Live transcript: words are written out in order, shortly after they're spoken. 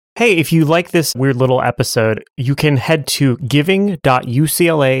Hey, if you like this weird little episode, you can head to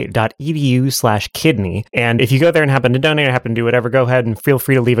giving.ucla.edu/kidney. And if you go there and happen to donate or happen to do whatever, go ahead and feel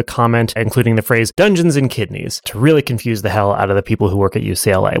free to leave a comment, including the phrase Dungeons and Kidneys, to really confuse the hell out of the people who work at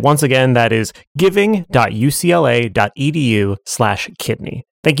UCLA. Once again, that is giving.ucla.edu/kidney.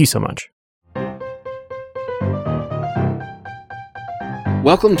 Thank you so much.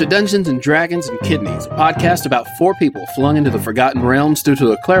 Welcome to Dungeons and Dragons and Kidneys, a podcast about four people flung into the Forgotten Realms due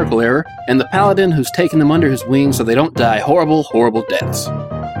to a clerical error, and the paladin who's taken them under his wing so they don't die horrible, horrible deaths.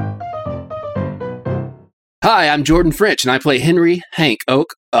 Hi, I'm Jordan French, and I play Henry Hank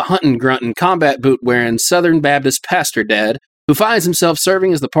Oak, a hunting, grunting, combat boot-wearing Southern Baptist pastor dad who finds himself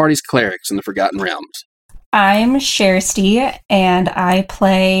serving as the party's clerics in the Forgotten Realms. I'm Shersty, and I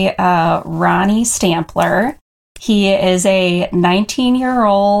play Ronnie Stampler. He is a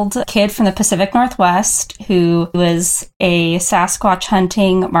 19-year-old kid from the Pacific Northwest who was a Sasquatch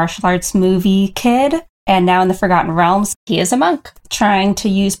hunting martial arts movie kid, and now in the Forgotten Realms, he is a monk, trying to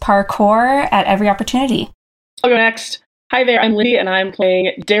use parkour at every opportunity. I'll go next. Hi there, I'm Lydia, and I'm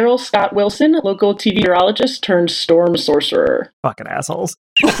playing Daryl Scott Wilson, local TV urologist turned storm sorcerer. Fucking assholes.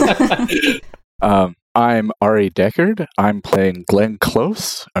 I'm Ari Deckard. I'm playing Glenn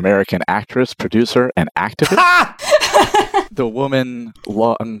Close, American actress, producer, and activist. The woman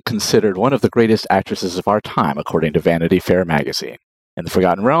long considered one of the greatest actresses of our time, according to Vanity Fair magazine. In the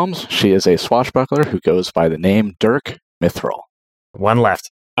Forgotten Realms, she is a swashbuckler who goes by the name Dirk Mithril. One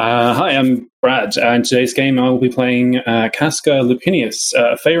left. Hi, I'm Brad. In today's game, I will be playing Casca Lupinius,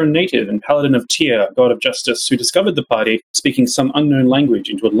 a Faerun native and paladin of Tyr, god of justice, who discovered the party speaking some unknown language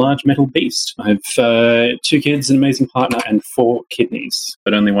into a large metal beast. I have 2 kids, an amazing partner, and 4 kidneys,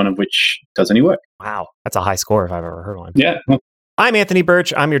 but only one of which does any work. Wow, that's a high score if I've ever heard one. Yeah. I'm Anthony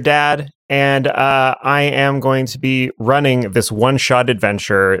Birch. I'm your dad, and I am going to be running this one-shot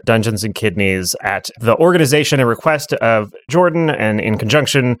adventure, Dungeons and Kidneys, at the organization and request of Jordan, and in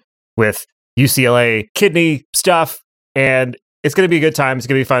conjunction with UCLA kidney stuff. And it's going to be a good time. It's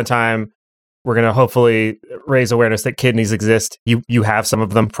going to be a fun time. We're going to hopefully raise awareness that kidneys exist. You have some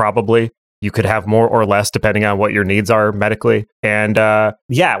of them, probably. You could have more or less depending on what your needs are medically. And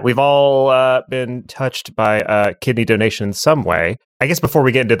we've all been touched by kidney donation in some way. I guess before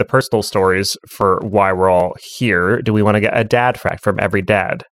we get into the personal stories for why we're all here, do we want to get a dad fact from every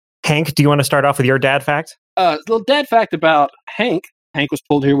dad? Hank, do you want to start off with your dad fact? Little dad fact about Hank. Hank was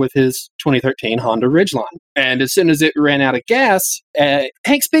pulled here with his 2013 Honda Ridgeline. And as soon as it ran out of gas,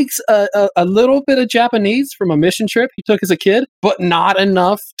 Hank speaks a little bit of Japanese from a mission trip he took as a kid, but not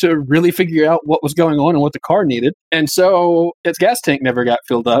enough to really figure out what was going on and what the car needed. And so its gas tank never got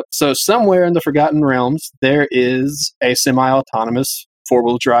filled up. So somewhere in the Forgotten Realms, there is a semi-autonomous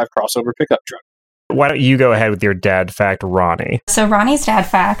 4-wheel drive crossover pickup truck. Why don't you go ahead with your dad fact, Ronnie? So Ronnie's dad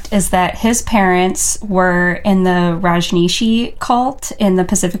fact is that his parents were in the Rajneeshi cult in the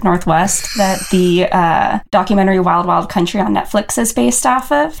Pacific Northwest that the documentary Wild Wild Country on Netflix is based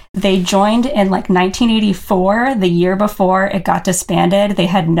off of. They joined in 1984, the year before it got disbanded. They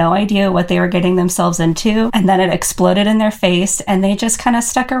had no idea what they were getting themselves into, and then it exploded in their face, and they just kind of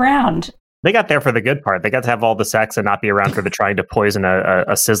stuck around. They got there for the good part. They got to have all the sex and not be around for the trying to poison a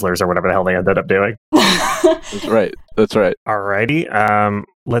Sizzlers or whatever the hell they ended up doing. That's right. That's right. Alrighty.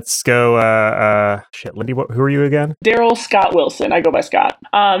 Let's go. Lindy, who are you again? Daryl Scott Wilson. I go by Scott.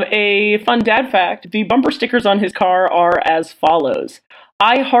 A fun dad fact. The bumper stickers on his car are as follows.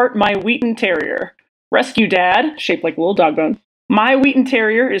 I heart my Wheaton Terrier. Rescue Dad, shaped like a little dog bone. My Wheaton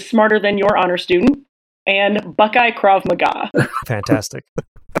Terrier is smarter than your honor student. And Buckeye Krav Maga. Fantastic.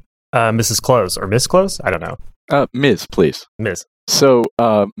 Mrs. Close, or Miss Close? I don't know. Ms., please. Ms. So,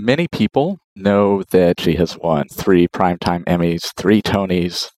 many people know that she has won 3 Primetime Emmys, 3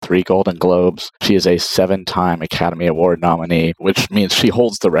 Tonys, 3 Golden Globes. She is a 7-time Academy Award nominee, which means she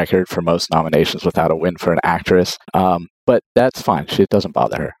holds the record for most nominations without a win for an actress. But that's fine. It doesn't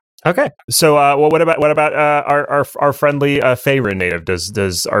bother her. Okay. So, what about our friendly Faerun native?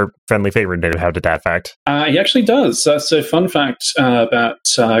 Does our friendly Faerun native have a dad fact? He actually does. So, fun fact about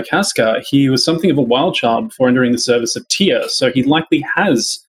Casca, he was something of a wild child before entering the service of Tyr, so he likely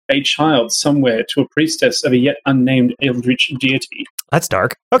has a child somewhere to a priestess of a yet unnamed eldritch deity. That's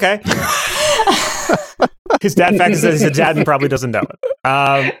dark. Okay. His dad fact is that his dad and probably doesn't know it.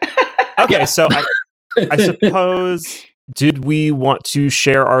 Okay, so I suppose... Did we want to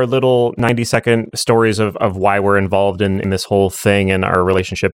share our little 90-second stories of why we're involved in this whole thing and our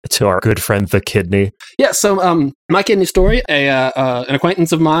relationship to our good friend, the kidney? Yeah, so my kidney story, an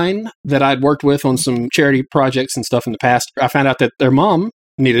acquaintance of mine that I'd worked with on some charity projects and stuff in the past, I found out that their mom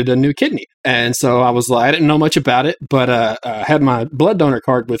needed a new kidney. And so I was like, I didn't know much about it, but I had my blood donor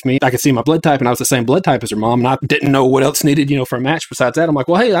card with me. I could see my blood type, and I was the same blood type as her mom. And I didn't know what else needed, for a match besides that. I'm like,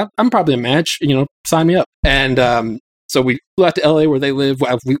 well, hey, I'm probably a match, sign me up. And so we flew out to LA where they live.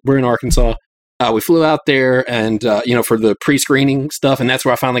 We're in Arkansas. We flew out there and, for the pre-screening stuff. And that's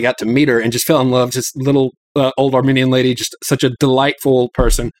where I finally got to meet her and just fell in love. Just little old Armenian lady, just such a delightful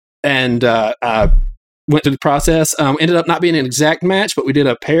person. And went through the process. Ended up not being an exact match, but we did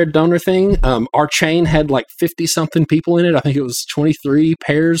a paired donor thing. Our chain had like 50-something people in it. I think it was 23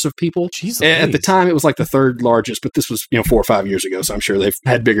 pairs of people. Jesus. At the time, it was like the third largest, but this was 4 or 5 years ago. So I'm sure they've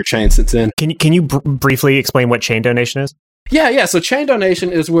had bigger chains since then. Can you briefly explain what chain donation is? Yeah. So chain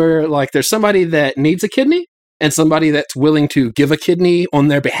donation is where like there's somebody that needs a kidney and somebody that's willing to give a kidney on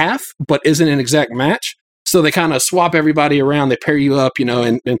their behalf, but isn't an exact match. So they kind of swap everybody around. They pair you up,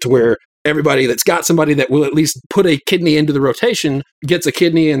 and to where everybody that's got somebody that will at least put a kidney into the rotation gets a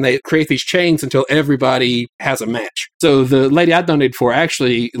kidney, and they create these chains until everybody has a match. So the lady I donated for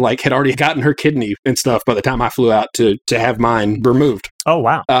actually had already gotten her kidney and stuff by the time I flew out to have mine removed. Oh,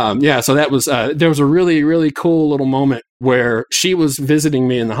 wow. So that was, there was a really, really cool little moment where she was visiting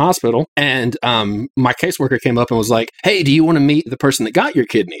me in the hospital, and my caseworker came up and was like, hey, do you want to meet the person that got your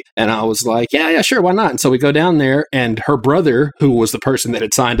kidney? And I was like, yeah, sure, why not? And so we go down there, and her brother, who was the person that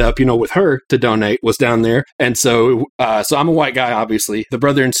had signed up, with her to donate, was down there. And so I'm a white guy, obviously. The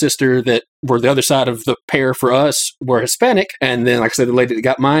brother and sister that were the other side of the pair for us were Hispanic. And then, like I said, the lady that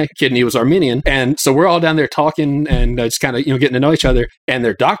got my kidney was Armenian. And so we're all down there talking and just kind of, getting to know each other. And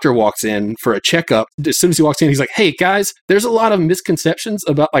their doctor walks in for a checkup. As soon as he walks in, he's like, hey, guys, there's a lot of misconceptions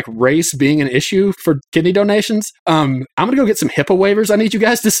about race being an issue for kidney donations. I'm going to go get some HIPAA waivers I need you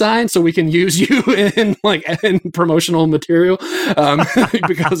guys to sign so we can use you in promotional material.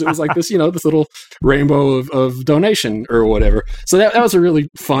 Because it was like this, this little rainbow of donation or whatever. So that was a really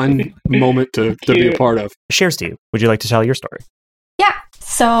fun moment to be a part of. Share, Steve, would you like to tell your story? Yeah.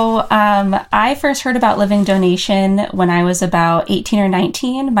 So I first heard about living donation when I was about 18 or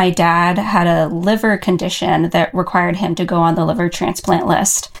 19. My dad had a liver condition that required him to go on the liver transplant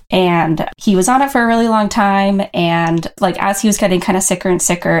list. And he was on it for a really long time. And as he was getting kind of sicker and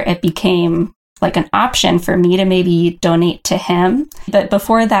sicker, it became an option for me to maybe donate to him. But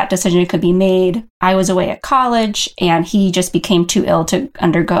before that decision could be made, I was away at college and he just became too ill to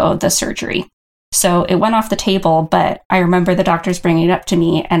undergo the surgery. So it went off the table, but I remember the doctors bringing it up to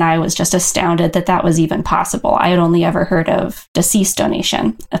me and I was just astounded that that was even possible. I had only ever heard of deceased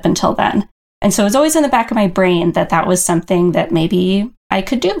donation up until then. And so it was always in the back of my brain that that was something that maybe I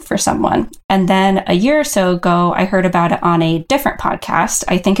could do for someone. And then a year or so ago, I heard about it on a different podcast.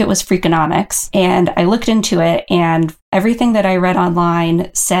 I think it was Freakonomics. And I looked into it and everything that I read online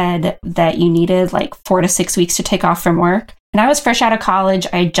said that you needed 4 to 6 weeks to take off from work. And I was fresh out of college.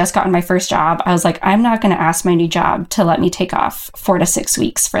 I had just gotten my first job. I was like, I'm not going to ask my new job to let me take off 4 to 6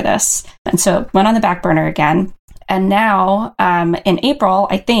 weeks for this. And so went on the back burner again. And now in April,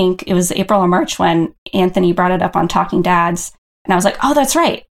 I think it was April or March when Anthony brought it up on Talking Dads. And I was like, oh, that's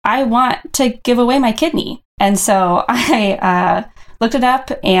right. I want to give away my kidney. And so I looked it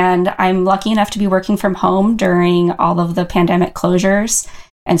up and I'm lucky enough to be working from home during all of the pandemic closures.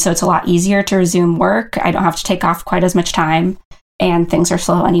 And so it's a lot easier to resume work. I don't have to take off quite as much time and things are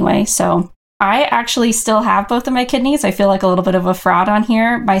slow anyway. So I actually still have both of my kidneys. I feel like a little bit of a fraud on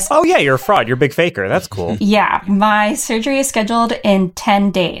here. Oh, yeah, you're a fraud. You're a big faker. That's cool. Yeah. My surgery is scheduled in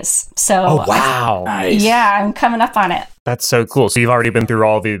 10 days. So, oh, wow. Nice. Yeah, I'm coming up on it. That's so cool. So you've already been through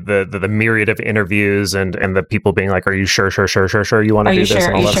all the myriad of interviews and the people being like, are you sure you want to do this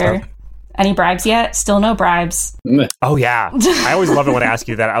and all that stuff? Any bribes yet? Still no bribes. Oh, yeah. I always love it when I ask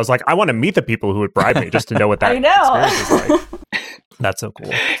you that. I was like, I want to meet the people who would bribe me just to know what that experience is like. That's so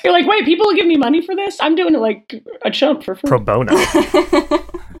cool. You're like, wait, people will give me money for this? I'm doing it like a chump for free. Pro bono.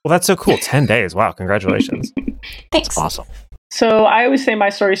 Well, that's so cool. 10 days. Wow. Congratulations. Thanks. That's awesome. So I always say my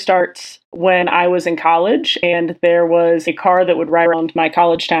story starts when I was in college and there was a car that would ride around my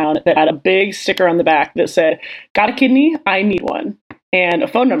college town that had a big sticker on the back that said, got a kidney? I need one. And a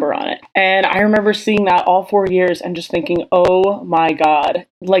phone number on it. And I remember seeing that all 4 years and just thinking, oh my God,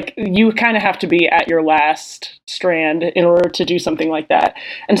 you kind of have to be at your last strand in order to do something like that.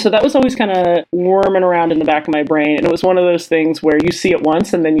 And so that was always kind of worming around in the back of my brain. And it was one of those things where you see it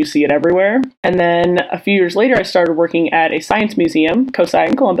once and then you see it everywhere. And then a few years later, I started working at a science museum, COSI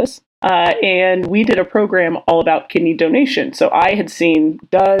in Columbus. And we did a program all about kidney donation. So I had seen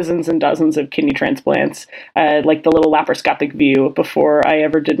dozens and dozens of kidney transplants, like the little laparoscopic view before I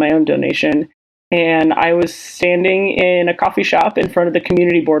ever did my own donation. And I was standing in a coffee shop in front of the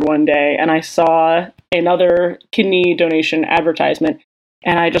community board one day, and I saw another kidney donation advertisement.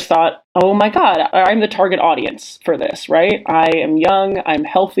 And I just thought, oh my God, I'm the target audience for this, right? I am young, I'm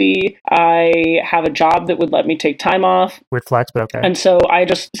healthy, I have a job that would let me take time off. Weird flex, but okay. And so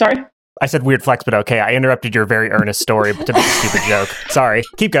sorry? I said weird flex, but okay. I interrupted your very earnest story to make a stupid joke. Sorry.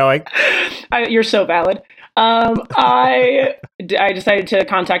 Keep going. You're so valid. I decided to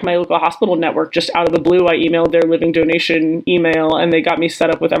contact my local hospital network just out of the blue. I emailed their living donation email and they got me set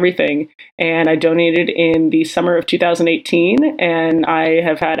up with everything. And I donated in the summer of 2018 and I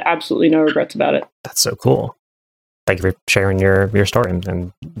have had absolutely no regrets about it. That's so cool. Thank you for sharing your story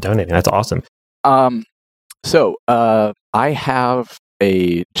and donating. That's awesome. So I have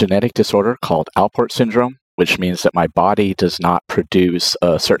a genetic disorder called Alport syndrome, which means that my body does not produce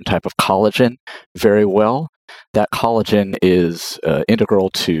a certain type of collagen very well. That collagen is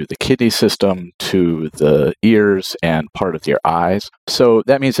integral to the kidney system, to the ears, and part of your eyes. So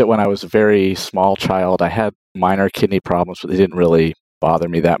that means that when I was a very small child, I had minor kidney problems, but they didn't really bother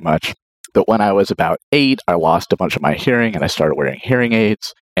me that much. But when I was about 8, I lost a bunch of my hearing and I started wearing hearing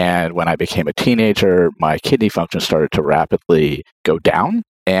aids. And when I became a teenager, my kidney function started to rapidly go down.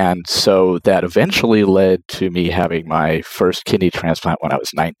 And so that eventually led to me having my first kidney transplant when I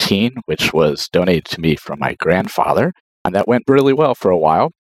was 19, which was donated to me from my grandfather. And that went really well for a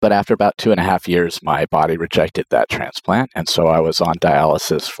while. But after about 2.5 years, my body rejected that transplant. And so I was on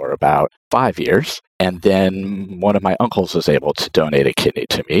dialysis for about 5 years. And then one of my uncles was able to donate a kidney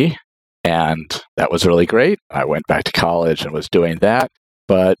to me. And that was really great. I went back to college and was doing that.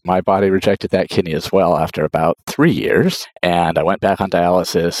 But my body rejected that kidney as well after about 3 years. And I went back on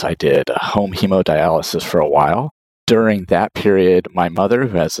dialysis. I did home hemodialysis for a while. During that period, my mother,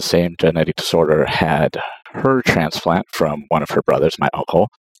 who has the same genetic disorder, had her transplant from one of her brothers, my uncle.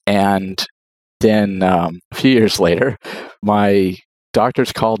 And then a few years later, my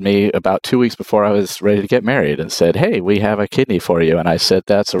doctors called me about 2 weeks before I was ready to get married and said, hey, we have a kidney for you. And I said,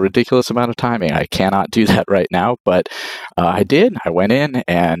 that's a ridiculous amount of timing. I cannot do that right now. But I did. I went in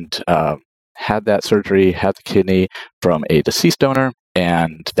and had that surgery, had the kidney from a deceased donor.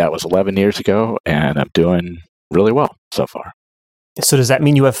 And that was 11 years ago. And I'm doing really well so far. So does that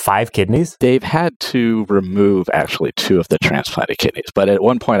mean you have 5 kidneys? They've had to remove actually 2 of the transplanted kidneys. But at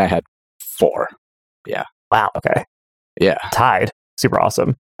one point I had 4. Yeah. Wow. Okay. Yeah. Tied. Super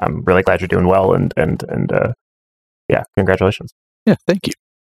awesome. I'm really glad you're doing well and yeah, congratulations. Yeah, thank you.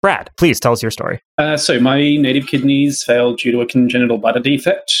 Brad, please tell us your story. So my native kidneys failed due to a congenital bladder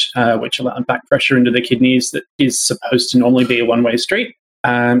defect, which allowed back pressure into the kidneys that is supposed to normally be a one-way street.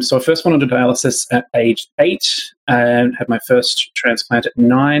 So I first went on to dialysis at age 8 and had my first transplant at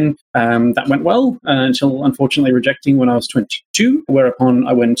 9. That went well until unfortunately rejecting when I was 22, whereupon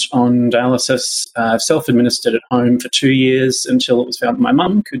I went on dialysis self-administered at home for 2 years until it was found that my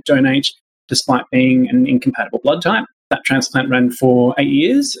mum could donate despite being an incompatible blood type. That transplant ran for 8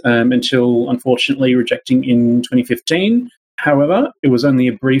 years until unfortunately rejecting in 2015. However, it was only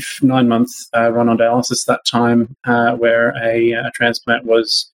a brief 9-month run on dialysis that time where a transplant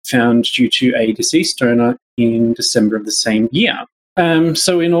was found due to a deceased donor in December of the same year.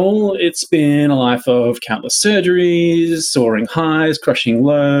 So in all, it's been a life of countless surgeries, soaring highs, crushing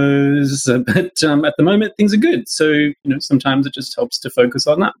lows, but at the moment, things are good. So, sometimes it just helps to focus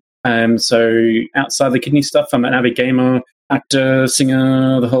on that. So outside the kidney stuff, I'm an avid gamer, actor,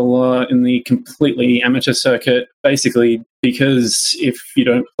 singer, the whole lot in the completely amateur circuit, basically because if you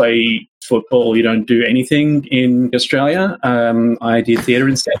don't play football, you don't do anything in Australia. I did theatre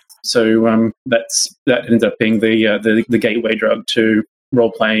instead. So that ends up being the gateway drug to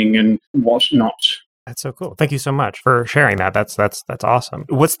role-playing and whatnot. That's so cool. Thank you so much for sharing that. That's awesome.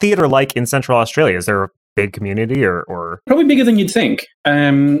 What's theatre like in Central Australia? Is there a big community or probably bigger than you'd think.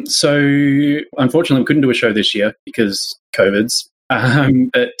 So unfortunately we couldn't do a show this year because COVID's.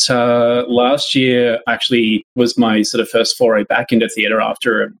 But last year actually was my sort of first foray back into theatre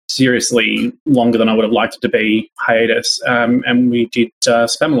after a seriously longer than I would have liked it to be hiatus. And we did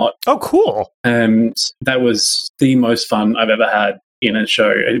Spamalot. Oh, cool. That was the most fun I've ever had in a show.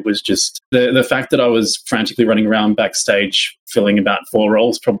 It was just the fact that I was frantically running around backstage filling about 4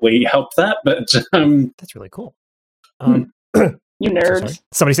 roles probably helped that, but that's really cool. You nerds.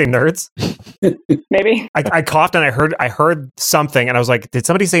 Somebody say nerds? Maybe. I coughed and I heard something and I was like, did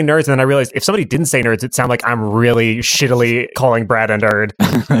somebody say nerds? And then I realized if somebody didn't say nerds, it sounded like I'm really shittily calling Brad a nerd.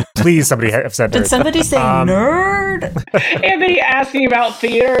 Please, somebody have said nerds. Did somebody say nerd? Anthony asking about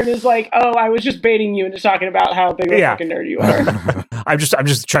theater and is like, oh, I was just baiting you into talking about how big of a fucking nerd you are. I'm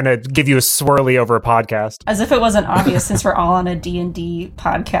just trying to give you a swirly over a podcast. As if it wasn't obvious since we're all on a D&D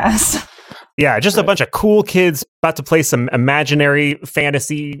podcast. Yeah, just a bunch of cool kids about to play some imaginary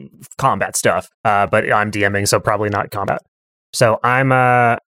fantasy combat stuff. But I'm DMing, so probably not combat. So I'm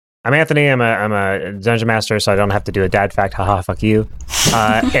Anthony. I'm a dungeon master, so I don't have to do a dad fact. Haha, fuck you.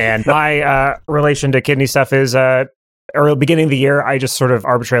 And my relation to kidney stuff is early beginning of the year, I just sort of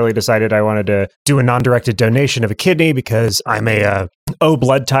arbitrarily decided I wanted to do a non-directed donation of a kidney because I'm a O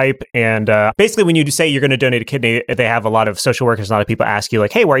blood type. And basically, when you say you're going to donate a kidney, they have a lot of social workers, a lot of people ask you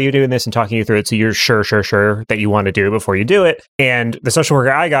like, hey, why are you doing this and talking you through it? So you're sure that you want to do it before you do it. And the social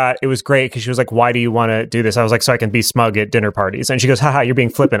worker I got, it was great because she was like, why do you want to do this? I was like, so I can be smug at dinner parties. And she goes, haha, you're being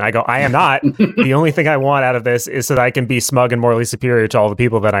flippant. I go, I am not. The only thing I want out of this is so that I can be smug and morally superior to all the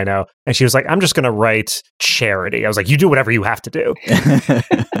people that I know. And she was like, I'm just going to write charity. I was like, you do whatever you have to do.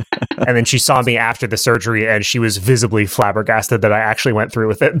 And then she saw me after the surgery and she was visibly flabbergasted that I actually went through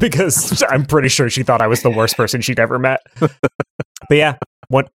with it because I'm pretty sure she thought I was the worst person she'd ever met. But yeah,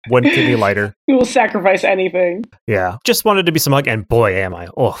 one kidney lighter. You will sacrifice anything. Yeah. Just wanted to be smug, and boy, am I.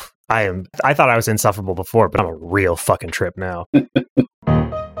 Oh, I am. I thought I was insufferable before, but I'm a real fucking trip now.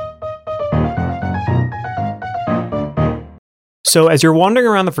 So as you're wandering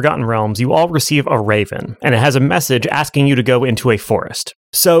around the Forgotten Realms, you all receive a raven, and it has a message asking you to go into a forest.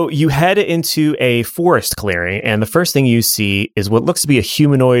 So you head into a forest clearing, and the first thing you see is what looks to be a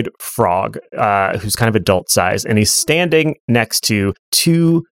humanoid frog, who's kind of adult size, and he's standing next to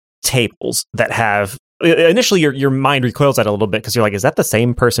two tables that have... Initially, your mind recoils at it a little bit because you're like, is that the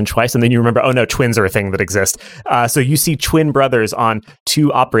same person twice? And then you remember, oh no, twins are a thing that exist. So you see twin brothers on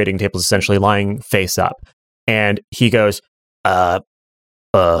two operating tables, essentially lying face up. And he goes... who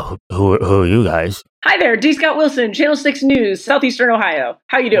are you guys? Hi there, D. Scott Wilson, Channel 6 News, Southeastern Ohio.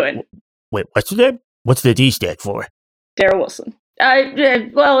 How you doing? Wait, what's the name? What's the D stand for? Daryl Wilson.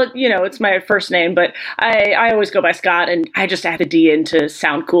 Well, you know, it's my first name, but I always go by Scott, and I just add the D in to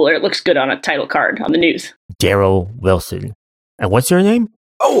sound cooler. It looks good on a title card on the news. Daryl Wilson. And what's your name?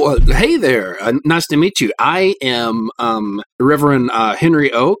 Oh, hey there. Nice to meet you. I am Reverend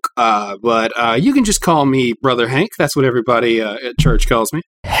Henry Oak, but you can just call me Brother Hank. That's what everybody at church calls me.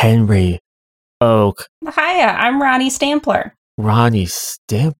 Henry Oak. Hiya, I'm Ronnie Stampler. Ronnie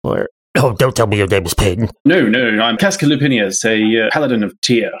Stampler. Oh, don't tell me your name is Peyton. No, I'm Casca Lupinius, a paladin of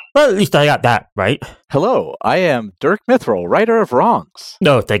Tyr. Well, at least I got that, right? Hello, I am Dirk Mithril, writer of Wrongs.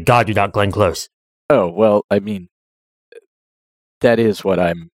 No, thank God you're not Glenn Close. Oh, well, I mean... That is what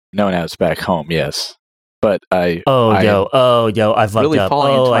I'm known as back home, yes. But I fucked really up.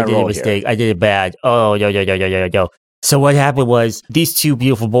 I did a mistake. Here. I did it bad. Yo. So what happened was these two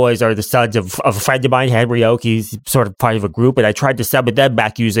beautiful boys are the sons of a friend of mine, Henry Oak. He's sort of part of a group, and I tried to summon them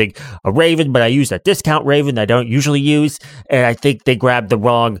back using a raven, but I used a discount raven I don't usually use, and I think they grabbed the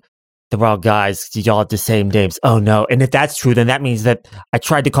wrong guys. Y'all have the same names. Oh no. And if that's true, then that means that I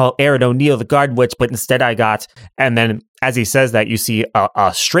tried to call Aaron O'Neill the Garden Witch, but instead I got... And then as he says that, you see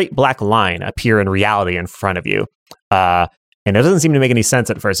a straight black line appear in reality in front of you. And it doesn't seem to make any sense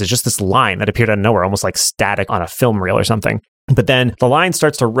at first. It's just this line that appeared out of nowhere, almost like static on a film reel or something. But then the line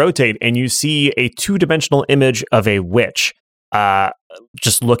starts to rotate and you see a two-dimensional image of a witch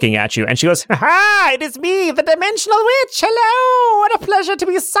just looking at you, and she goes, "Ha! It is me, the Dimensional Witch. Hello, what a pleasure to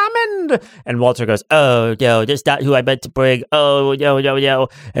be summoned." And Walter goes, "Oh no, that's not who I meant to bring. Oh no."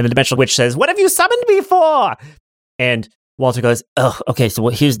 And the Dimensional Witch says, "What have you summoned me for?" And Walter goes, "Oh, okay. So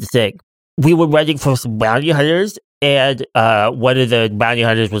here's the thing: we were waiting for some bounty hunters." And one of the bounty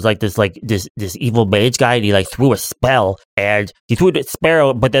hunters was this evil mage guy, and he threw a spell, and he threw it at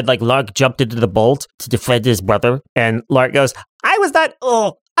Sparrow, but then Lark jumped into the bolt to defend his brother, and Lark goes, I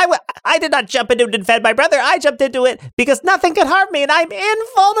did not jump into it to defend my brother. I jumped into it because nothing could harm me, and I'm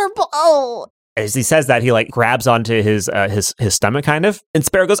invulnerable. As he says that, he grabs onto his stomach, kind of. And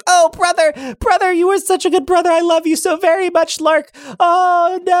Sparrow goes, "Oh, brother, you were such a good brother. I love you so very much, Lark.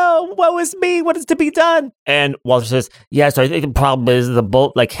 Oh, no, woe is me. What is to be done?" And Walter says, "Yeah, so I think the problem is the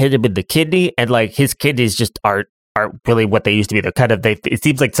bolt, hit him in the kidney, and, his kidneys just aren't really what they used to be. They're kind of, it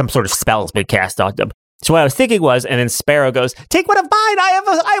seems like some sort of spell has been cast on them. So what I was thinking was," and then Sparrow goes, "Take one of mine.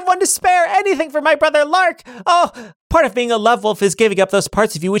 I have one to spare. Anything for my brother Lark. Oh, part of being a love wolf is giving up those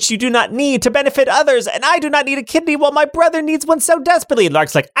parts of you which you do not need to benefit others, and I do not need a kidney while my brother needs one so desperately." And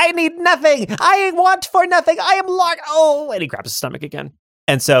Lark's like, "I need nothing. I want for nothing. I am Lark." Oh, and he grabs his stomach again.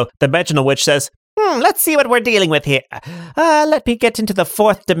 And so the Dimensional Witch says, "Let's see what we're dealing with here. Let me get into the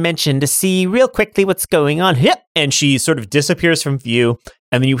fourth dimension to see real quickly what's going on." Yep. And she sort of disappears from view,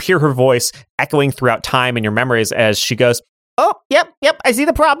 and then you hear her voice echoing throughout time in your memories as she goes, "Oh, yep, I see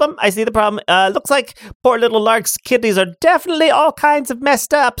the problem. Looks like poor little Lark's kidneys are definitely all kinds of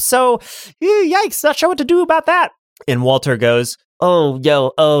messed up, so yikes, not sure what to do about that." And Walter goes, oh,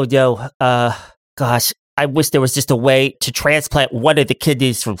 gosh, I wish there was just a way to transplant one of the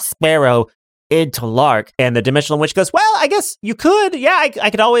kidneys from Sparrow into Lark. And the Dimensional Witch goes, well, I guess you could. Yeah, I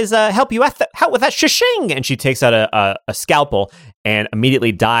could always help you out with that shishing. And she takes out a scalpel and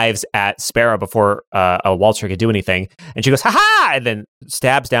immediately dives at Sparrow before Walter could do anything. And she goes, ha-ha! And then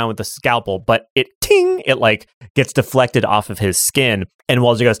stabs down with the scalpel, but it like gets deflected off of his skin. And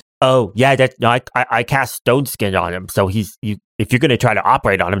Walter goes, oh, yeah, I cast Stone Skin on him. So if you're going to try to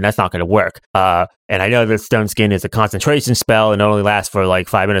operate on him, that's not going to work. And I know that Stone Skin is a concentration spell and it only lasts for like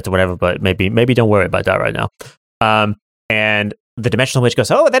 5 minutes or whatever, but maybe don't worry about that right now. And the Dimensional Witch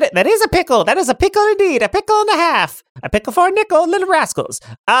goes, oh, that is a pickle. That is a pickle indeed. A pickle and a half. A pickle for a nickel, little rascals.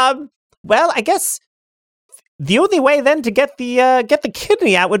 Well, I guess the only way then to get the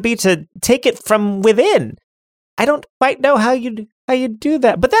kidney out would be to take it from within. I don't quite know how you do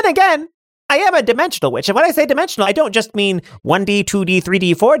that. But then again, I am a dimensional witch. And when I say dimensional, I don't just mean 1D, 2D,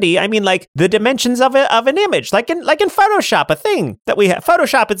 3D, 4D. I mean like the dimensions of an image, like in Photoshop, a thing that we have.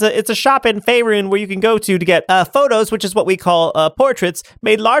 Photoshop, it's a shop in Faerun where you can go to get photos, which is what we call portraits,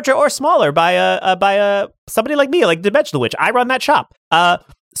 made larger or smaller by somebody like me, like Dimensional Witch. I run that shop.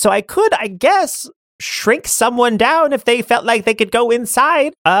 So I could, I guess, shrink someone down if they felt like they could go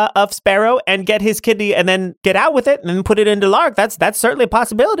inside of Sparrow and get his kidney and then get out with it and then put it into Lark. That's certainly a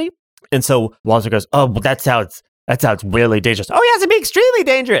possibility. And so Walter goes, oh, well, that sounds really dangerous. Oh, yes, it'd be extremely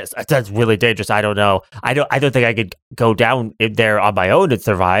dangerous. That sounds really dangerous. I don't know. I don't think I could go down there on my own and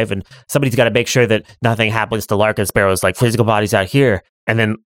survive. And somebody's got to make sure that nothing happens to Lark and Sparrow's like physical bodies out here. And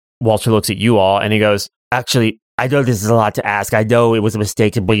then Walter looks at you all and he goes, actually, I know this is a lot to ask. I know it was a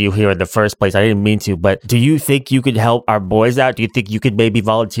mistake to bring you here in the first place. I didn't mean to, but do you think you could help our boys out? Do you think you could maybe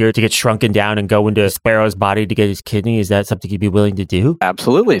volunteer to get shrunken down and go into Sparrow's body to get his kidney? Is that something you'd be willing to do?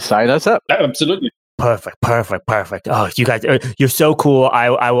 Absolutely. Sign us up. Absolutely. Perfect. Oh, you guys, you're so cool.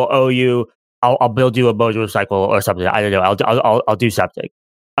 I will owe you. I'll build you a motorcycle or something. I don't know. I'll do something.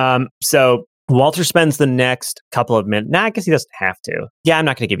 So Walter spends the next couple of minutes. Nah, I guess he doesn't have to. Yeah, I'm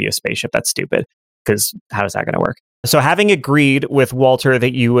not going to give you a spaceship. That's stupid. Because how is that going to work? So having agreed with Walter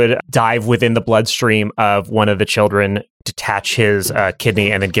that you would dive within the bloodstream of one of the children, detach his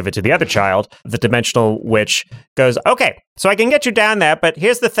kidney, and then give it to the other child, the Dimensional Witch goes, okay, so I can get you down there, but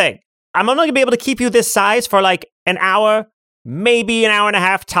here's the thing. I'm only going to be able to keep you this size for like an hour, maybe an hour and a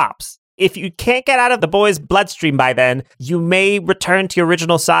half tops. If you can't get out of the boy's bloodstream by then, you may return to your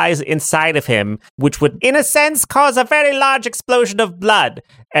original size inside of him, which would, in a sense, cause a very large explosion of blood.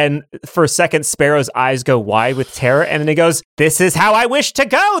 And for a second, Sparrow's eyes go wide with terror, and then he goes, this is how I wish to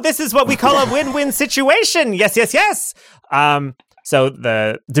go. This is what we call a win-win situation. Yes. So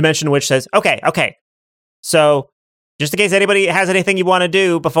the Dimension Witch says, okay. So just in case anybody has anything you want to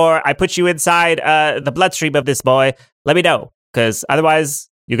do before I put you inside the bloodstream of this boy, let me know, because otherwise...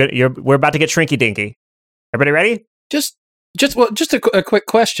 we're about to get shrinky dinky. Everybody ready? Just a quick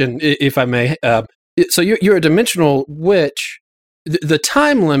question, if I may. So you're a dimensional witch. The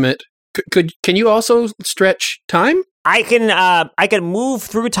time limit. Can you also stretch time? I can move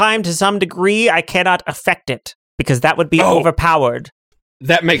through time to some degree. I cannot affect it because that would be overpowered.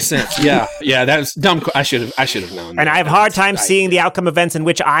 That makes sense. Yeah. That's dumb. I should have known. And I have a hard time seeing the outcome events in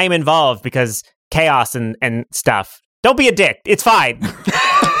which I'm involved because chaos and stuff. Don't be a dick. It's fine.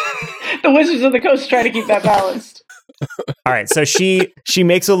 The Wizards of the Coast try to keep that balanced. All right, so she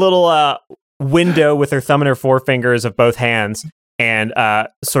makes a little window with her thumb and her forefingers of both hands and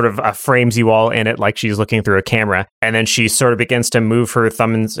sort of frames you all in it like she's looking through a camera. And then she sort of begins to move her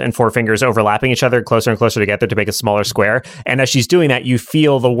thumbs and forefingers overlapping each other closer and closer together to make a smaller square. And as she's doing that, you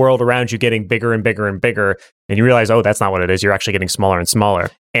feel the world around you getting bigger and bigger and bigger. And you realize, oh, that's not what it is. You're actually getting smaller and smaller.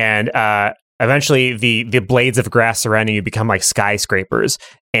 And eventually, the blades of grass surrounding you become like skyscrapers,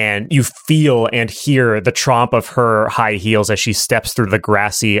 and you feel and hear the tromp of her high heels as she steps through the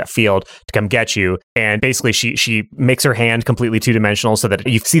grassy field to come get you. And basically, she makes her hand completely two-dimensional so that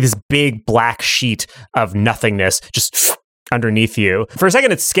you see this big black sheet of nothingness just underneath you. For a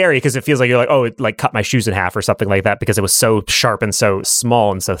second, it's scary because it feels like you're like, oh, it like cut my shoes in half or something like that because it was so sharp and so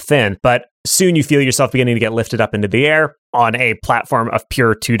small and so thin. But soon you feel yourself beginning to get lifted up into the air on a platform of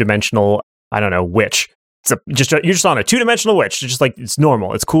pure two-dimensional, I don't know, witch. You're just on a two-dimensional witch. It's just like, it's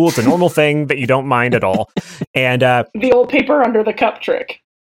normal. It's cool. It's a normal thing that you don't mind at all. And the old paper under the cup trick.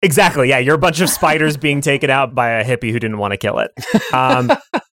 Exactly. Yeah. You're a bunch of spiders being taken out by a hippie who didn't want to kill it.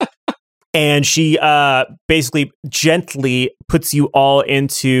 And she basically gently puts you all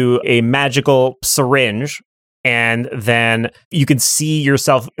into a magical syringe. And then you can see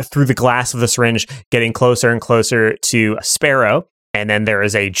yourself through the glass of the syringe getting closer and closer to Sparrow. And then there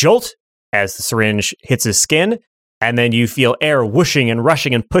is a jolt as the syringe hits his skin, and then you feel air whooshing and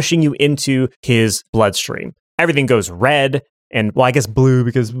rushing and pushing you into his bloodstream. Everything goes red, and well, I guess blue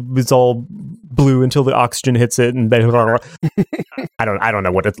because it's all blue until the oxygen hits it, and I don't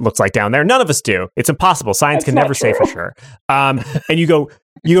know what it looks like down there. None of us do. It's impossible. Science can never say for sure. And you go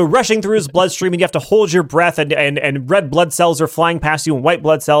rushing through his bloodstream, and you have to hold your breath, and red blood cells are flying past you, and white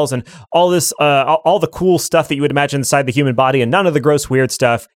blood cells, and all this, all the cool stuff that you would imagine inside the human body, and none of the gross, weird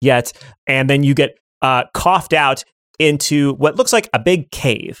stuff yet. And then you get coughed out into what looks like a big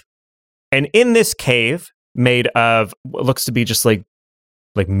cave. And in this cave, made of what looks to be just like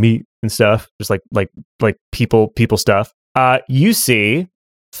meat and stuff, just like people stuff, you see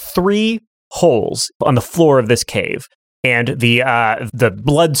 3 holes on the floor of this cave. And the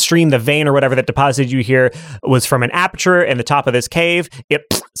bloodstream, the vein or whatever that deposited you here was from an aperture in the top of this cave. It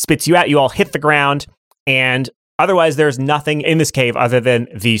spits you out. You all hit the ground, and otherwise, there's nothing in this cave other than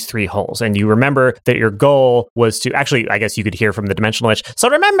these 3 holes. And you remember that your goal was to, actually, I guess you could hear from the Dimensional Witch. So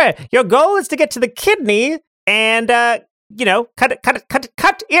remember, your goal is to get to the kidney and, cut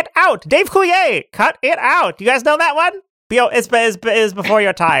it out. Dave Coulier, cut it out. You guys know that one? It's before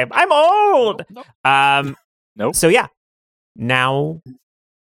your time. I'm old. Nope. So yeah. Now,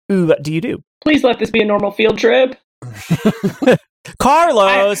 what do you do? Please let this be a normal field trip.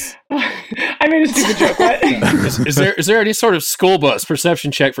 Carlos! I made a stupid joke. What? Is there any sort of school bus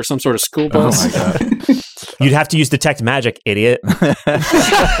perception check for some sort of school bus? Oh my god! You'd have to use detect magic, idiot. That's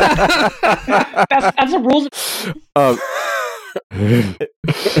a rule.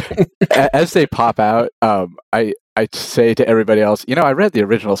 As they pop out, I say to everybody else, I read the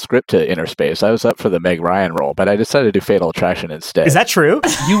original script to Inner Space. I was up for the Meg Ryan role, but I decided to do Fatal Attraction instead. Is that true?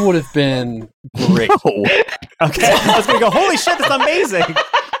 You would have been great. No. Okay, I was going to go, holy shit, that's amazing.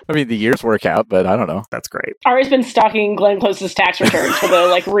 I mean, the years work out, but I don't know. That's great. Ari's been stalking Glenn Close's tax returns for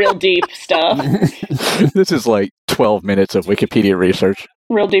the real deep stuff. This is 12 minutes of Wikipedia research.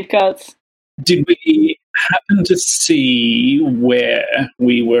 Real deep cuts. Did we happen to see where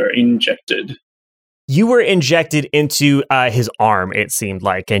we were injected? You were injected into his arm, it seemed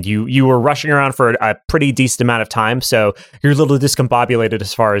like, and you were rushing around for a pretty decent amount of time, so you're a little discombobulated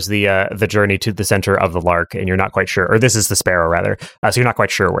as far as the journey to the center of the Lark, and you're not quite sure, or this is the Sparrow, rather, so you're not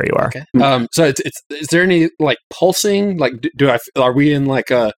quite sure where you are. Okay. So is there any, pulsing? Are we in,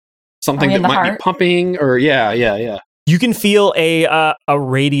 something that might be pumping, or yeah. You can feel a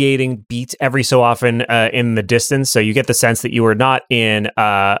radiating beat every so often in the distance, so you get the sense that you are not in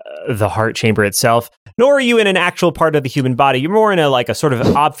the heart chamber itself, nor are you in an actual part of the human body. You're more in a sort of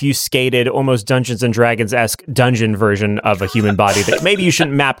obfuscated, almost Dungeons and Dragons-esque dungeon version of a human body that maybe you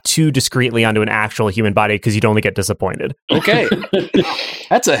shouldn't map too discreetly onto an actual human body because you'd only get disappointed. Okay.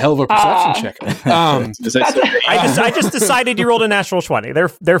 That's a hell of a perception check. I just decided you rolled a natural 20. There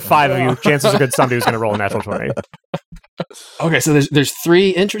are 5 of you. Chances are good somebody's going to roll a natural 20. Okay, so there's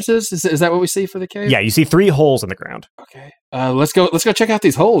 3 entrances. Is that what we see for the cave? Yeah, you see 3 holes in the ground. Okay, let's go check out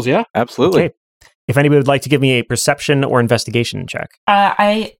these holes. Yeah, absolutely. Okay. If anybody would like to give me a perception or investigation check,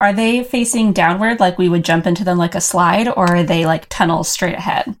 are they facing downward, like we would jump into them like a slide, or are they tunnels straight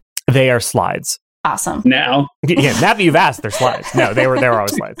ahead? They are slides. Awesome. Now, yeah. Now that you've asked, they're slides. No, they were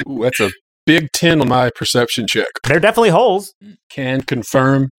always slides. Ooh, that's a big 10 on my perception check. They're definitely holes. Can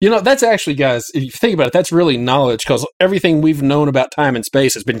confirm. That's actually, guys, if you think about it, that's really knowledge, because everything we've known about time and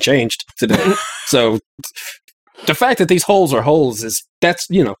space has been changed today. So the fact that these holes are holes that's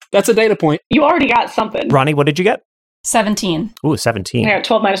a data point. You already got something. Ronnie, what did you get? 17. Ooh, 17. Yeah,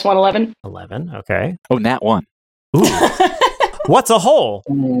 12 minus 1, 11. 11, okay. Oh, nat 1. Ooh. What's a hole?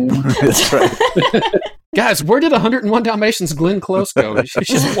 That's right. Guys, where did 101 Dalmatians Glenn Close go? She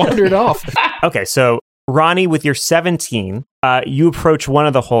just wandered off. Okay, so Ronnie, with your 17, you approach one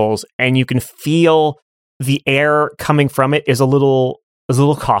of the holes, and you can feel the air coming from it is a little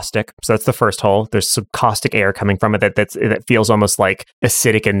caustic. So that's the first hole. There's some caustic air coming from it that feels almost like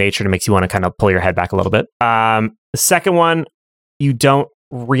acidic in nature, and makes you want to kind of pull your head back a little bit. The second one, you don't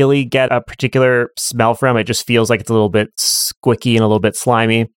really get a particular smell from. It just feels like it's a little bit squicky and a little bit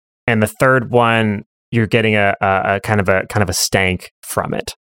slimy. And the third one, you're getting a kind of a stank from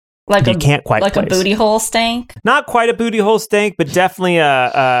it. You can't quite place. A booty hole stank? Not quite a booty hole stank, but definitely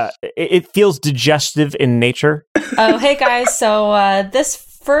it feels digestive in nature. Oh, hey guys. So this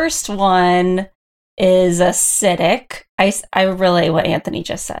first one is acidic. I relay what Anthony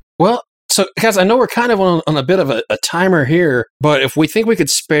just said. Well, so guys, I know we're kind of on a bit of a timer here, but if we think we could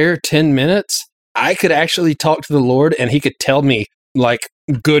spare 10 minutes, I could actually talk to the Lord and he could tell me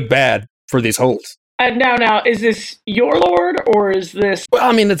good, bad for these holes. Now, is this your Lord, or is this? Well,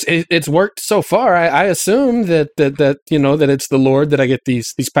 I mean, it's worked so far. I assume that it's the Lord that I get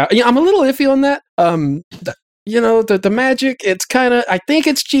these powers. Yeah, I'm a little iffy on that. The magic. It's kind of. I think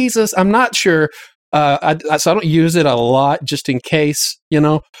it's Jesus. I'm not sure, So I don't use it a lot, just in case,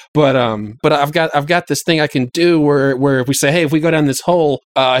 But I've got this thing I can do where if we say, hey, if we go down this hole,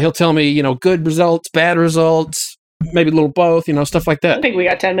 he'll tell me, good results, bad results, maybe a little both, stuff like that. I think we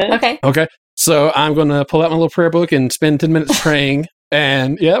got 10 minutes. Okay. So I'm going to pull out my little prayer book and spend 10 minutes praying.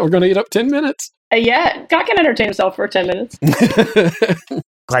 And yeah, we're going to eat up 10 minutes. Yeah, God can entertain himself for 10 minutes.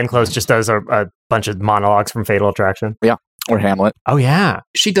 Glenn Close just does a bunch of monologues from Fatal Attraction. Yeah, or Hamlet. Oh, yeah.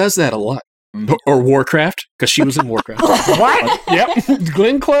 She does that a lot. Or Warcraft, because she was in Warcraft. What? Yep.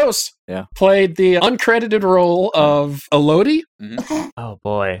 Glenn Close played the uncredited role of Elodie. Mm-hmm. Oh,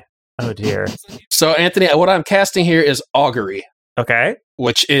 boy. Oh, dear. So, Anthony, what I'm casting here is Augury. Okay.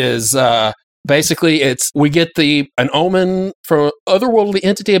 Which is basically we get an omen from an otherworldly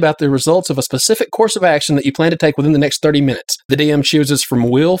entity about the results of a specific course of action that you plan to take within the next 30 minutes. The DM chooses from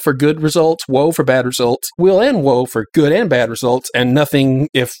will for good results, woe for bad results, will and woe for good and bad results, and nothing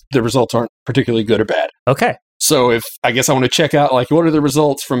if the results aren't particularly good or bad. Okay. So I guess I want to check out, what are the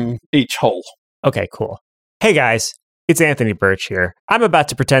results from each hole? Okay, cool. Hey, guys. It's Anthony Birch here. I'm about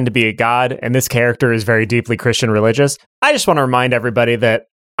to pretend to be a god, and this character is very deeply Christian religious. I just want to remind everybody that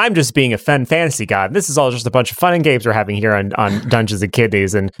I'm just being a fun fantasy god. This is all just a bunch of fun and games we're having here on Dungeons and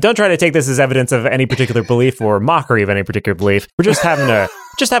Kidneys, and don't try to take this as evidence of any particular belief or mockery of any particular belief. We're just having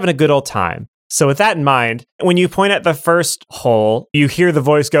a good old time. So with that in mind, when you point at the first hole, you hear the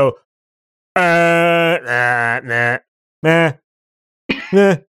voice go, nah.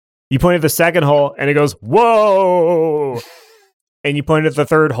 You point at the second hole, and it goes, whoa! And you point at the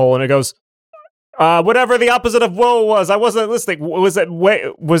third hole, and it goes, whatever the opposite of whoa was. I wasn't listening. What was it? What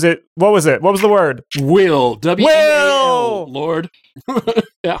was it? What was the word? Will. W-I-L, Will! Lord.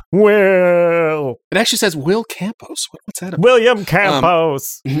 Yeah. Will. It actually says Will Campos. What's that about? William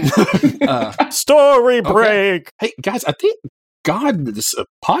Campos. Story break. Okay. Hey, guys, I think God is a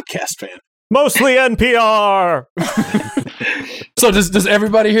podcast fan. Mostly NPR. So does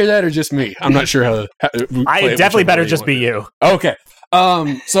everybody hear that or just me? I'm not sure how I definitely better just be you. Okay.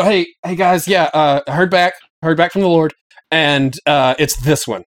 So hey guys, heard back from the Lord, and it's this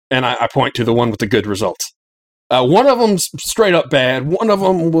one, and I point to the one with the good results. One of them's straight up bad. One of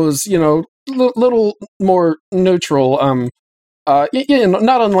them was, little more neutral. Not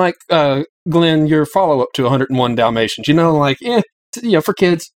unlike Glenn, your follow up to 101 Dalmatians. For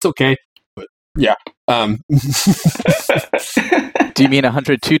kids, it's okay. But yeah. Do you mean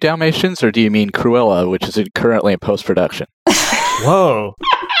 102 Dalmatians, or do you mean Cruella, which is currently in post-production? Whoa.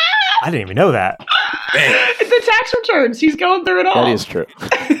 I didn't even know that. The tax returns. He's going through it all. That is true.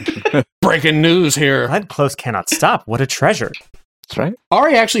 Breaking news here. Glenn Close cannot stop. What a treasure. That's right.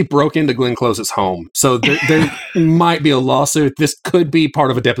 Ari actually broke into Glenn Close's home, so there might be a lawsuit. This could be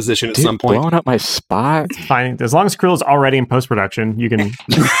part of a deposition at some point. Blowing up my spot. Fine. As long as Cruella's already in post-production, you can...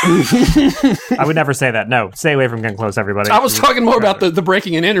 I would never say that. No. Stay away from Glenn Close, everybody. I was talking more about the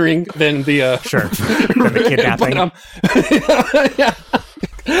breaking and entering than the... Sure. Than the kidnapping.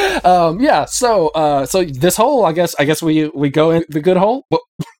 But, so this hole, I guess we go in the good hole.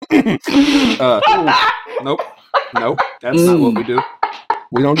 Nope. That's not what we do.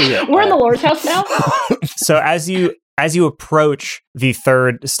 We don't do that. We're in the Lord's house now. So as you approach the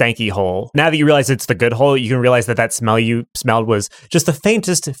third stanky hole, now that you realize it's the good hole, you can realize that smell you smelled was just the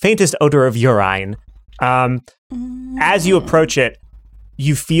faintest odor of urine. As you approach it,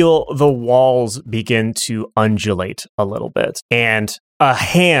 you feel the walls begin to undulate a little bit, and a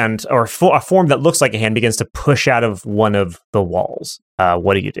hand or a form that looks like a hand begins to push out of one of the walls.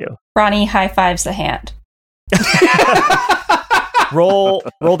 What do you do? Ronnie high fives the hand. Roll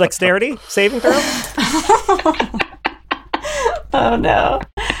dexterity saving throw. Oh no.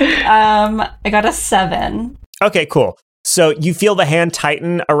 I got a 7. Okay, cool. So you feel the hand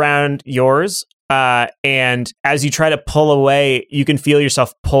tighten around yours, and as you try to pull away, you can feel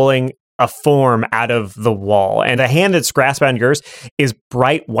yourself pulling a form out of the wall. And the hand that's grasped around yours is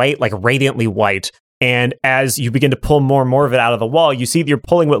bright white, like radiantly white. And as you begin to pull more and more of it out of the wall, you see that you're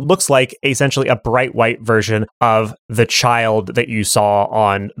pulling what looks like essentially a bright white version of the child that you saw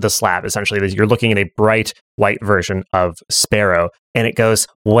on the slab. Essentially, you're looking at a bright white version of Sparrow. And it goes,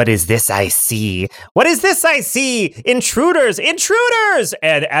 "What is this I see? What is this I see? Intruders! Intruders!"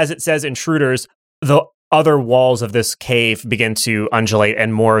 And as it says intruders, the other walls of this cave begin to undulate,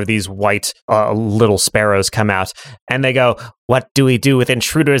 and more of these white little sparrows come out. And they go, "What do we do with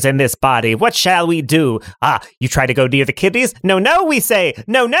intruders in this body? What shall we do? You try to go near the kidneys? No, we say.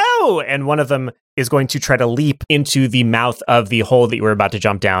 No. And one of them is going to try to leap into the mouth of the hole that you were about to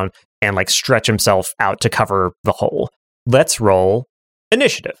jump down and stretch himself out to cover the hole. Let's roll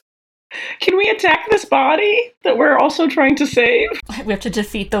initiative. Can we attack this body that we're also trying to save? We have to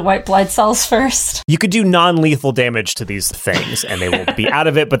defeat the white blood cells first. You could do non-lethal damage to these things, and they will be out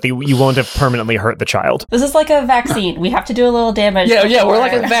of it, but you won't have permanently hurt the child. This is like a vaccine. We have to do a little damage. Yeah, we're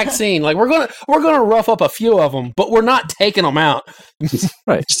like a vaccine. Like we're gonna rough up a few of them, but we're not taking them out.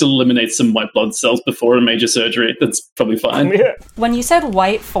 Right. Just eliminate some white blood cells before a major surgery. That's probably fine. Yeah. When you said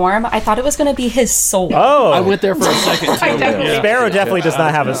white form, I thought it was going to be his soul. Oh, I went there for a second. I definitely- Sparrow definitely does not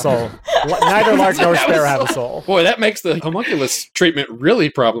have a soul. Neither Lark nor Sparrow have a soul. Boy, that makes the homunculus treatment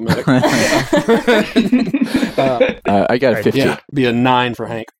really problematic. I got a 15. Yeah, be a 9 for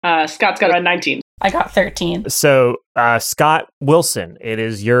Hank. Scott's got a 19. I got 13. So, Scott Wilson, it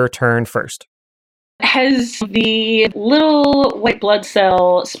is your turn first. Has the little white blood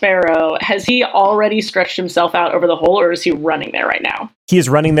cell sparrow, has he already stretched himself out over the hole, or is he running there right now? He is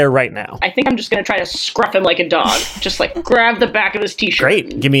running there right now. I think I'm just going to try to scruff him like a dog. Just like grab the back of his t-shirt.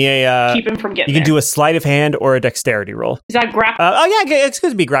 Great. and Give me a... keep him from getting you can there. do a sleight of hand or a dexterity roll. Is that grapple? It's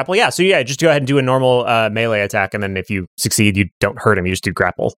going to be grapple. Yeah, so yeah, just go ahead and do a normal melee attack, and then if you succeed, you don't hurt him. You just do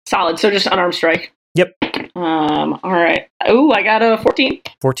grapple. Solid. So just unarmed strike. Yep. All right. Oh, I got a 14.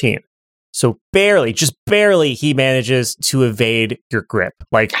 14. So just barely, he manages to evade your grip.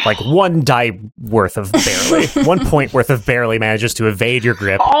 Like one die worth of barely. 1 point worth of barely manages to evade your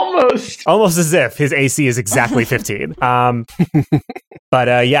grip. Almost. Almost as if his AC is exactly 15.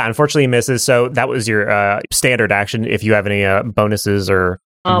 But yeah, unfortunately he misses. So that was your standard action. If you have any bonuses or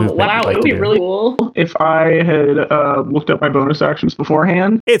movement Wow, you'd like it would to be do. really cool. If I had looked up my bonus actions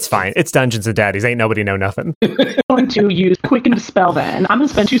beforehand, It's fine. It's Dungeons and Daddies. Ain't nobody know nothing. I'm going to use Quicken Dispel then. I'm going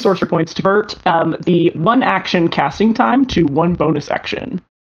to spend 2 sorcerer points to convert the 1 action casting time to 1 bonus action.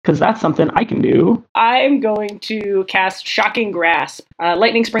 Because that's something I can do. I'm going to cast Shocking Grasp.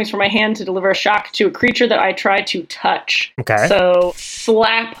 Lightning springs from my hand to deliver a shock to a creature that I try to touch. Okay. So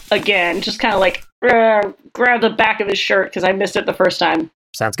slap again, just kind of like grab the back of his shirt because I missed it the first time.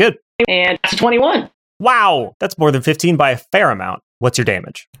 Sounds good. And that's a 21. Wow. That's more than 15 by a fair amount. What's your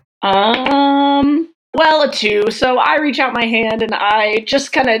damage? Well, a 2. So I reach out my hand and I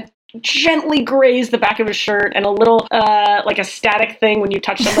just kind of gently graze the back of his shirt, and a little like a static thing when you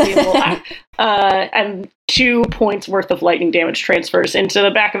touch somebody, and 2 points worth of lightning damage transfers into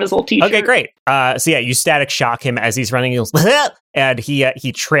the back of his little t-shirt. Okay, great. So yeah, you static shock him as he's running. He goes, and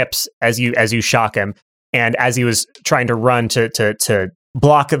he trips as you shock him, and as he was trying to run to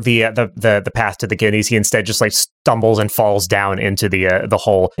block the path to the kidneys, he instead just like stumbles and falls down into the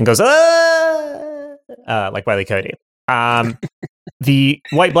hole and goes like Wile E. Coyote. The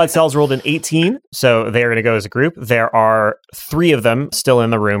white blood cells rolled an 18, so they're going to go as a group. There are 3 of them still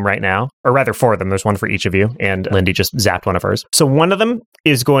in the room right now, or rather 4 of them. There's 1 for each of you, and Lindy just zapped one of hers. So one of them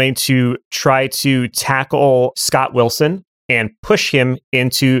is going to try to tackle Scott Wilson and push him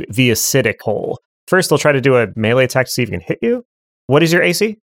into the acidic hole. First, they'll try to do a melee attack to see if he can hit you. What is your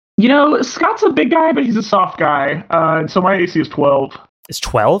AC? You know, Scott's a big guy, but he's a soft guy. So my AC is 12. It's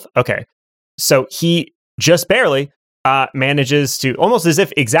 12? Okay. So he just barely manages to, almost as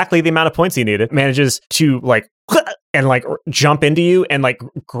if exactly the amount of points he needed, manages to like and like jump into you and like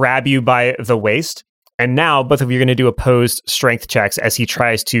grab you by the waist. And now both of you are going to do opposed strength checks as he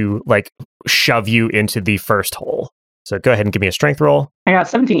tries to like shove you into the first hole. So go ahead and give me a strength roll. I got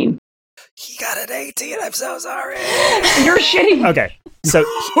 17. He got an 18. I'm so sorry. You're shitting. Okay. So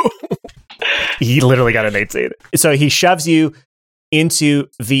he literally got an 18. So he shoves you into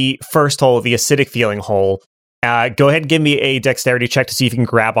the first hole, the acidic feeling hole. Go ahead and give me a dexterity check to see if you can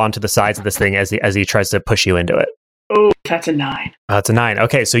grab onto the sides of this thing as he tries to push you into it. Oh, that's a 9. It's a 9.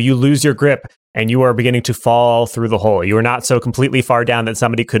 Okay, so you lose your grip and you are beginning to fall through the hole. You are not so completely far down that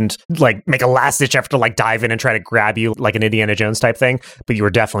somebody couldn't like make a last-ditch effort to like dive in and try to grab you like an Indiana Jones type thing, but you were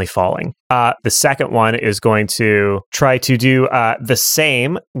definitely falling. The second one is going to try to do the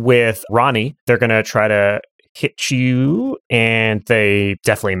same with Ronnie. They're going to try to hit you, and they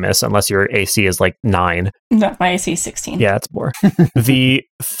definitely miss unless your AC is like 9. No, my AC is 16. Yeah, it's more. The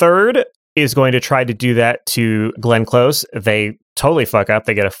third is going to try to do that to Glenn Close. They totally fuck up.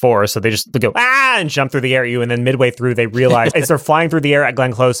 They get a 4, so they go and jump through the air at you, and then midway through they realize as they're flying through the air at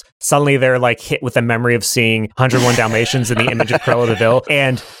Glenn Close, suddenly they're like hit with the memory of seeing 101 Dalmatians in the image of Cruella de Vil,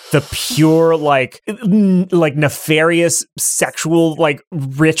 and the pure like nefarious sexual like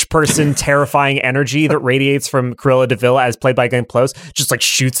rich person terrifying energy that radiates from Cruella de Vil as played by Glenn Close just like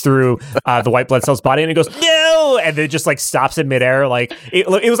shoots through the white blood cell's body, and it goes no, and then it just like stops in midair. Like it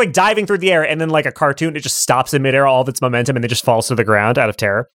was like diving through the air, and then like a cartoon, it just stops in midair, all of its momentum, and then just falls to the ground out of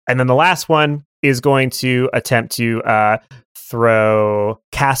terror. And then the last one is going to attempt to throw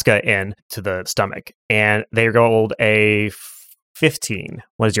Casca in to the stomach, and they rolled a 15.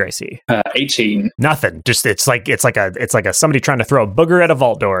 What is your AC? 18. Nothing. Just it's like a somebody trying to throw a booger at a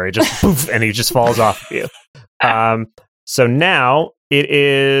vault door. It just poof, and he just falls off of you. So now it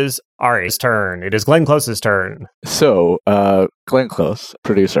is Ari's turn. It is Glenn Close's turn. So, Glenn Close,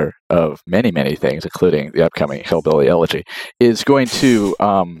 producer of many, many things, including the upcoming Hillbilly Elegy, is going to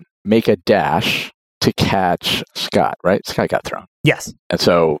make a dash to catch Scott, right? Scott got thrown. Yes. And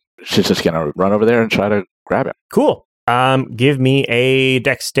so she's just going to run over there and try to grab him. Cool. Give me a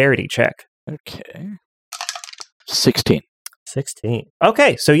dexterity check. Okay. 16. 16.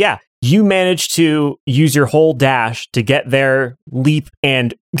 Okay, so yeah, you managed to use your whole dash to get there, leap,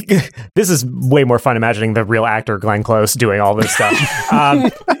 and this is way more fun imagining the real actor Glenn Close doing all this stuff.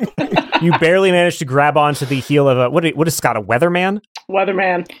 You barely managed to grab onto the heel of a, what is Scott, a weatherman?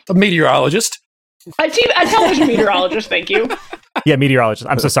 Weatherman. A meteorologist. A television meteorologist, thank you. Yeah, meteorologist.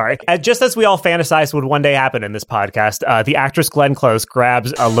 I'm so sorry. Just as we all fantasized would one day happen in this podcast, the actress Glenn Close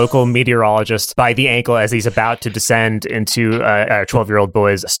grabs a local meteorologist by the ankle as he's about to descend into a 12-year-old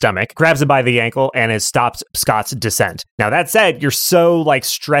boy's stomach, grabs him by the ankle, and has stopped Scott's descent. Now, that said, you're so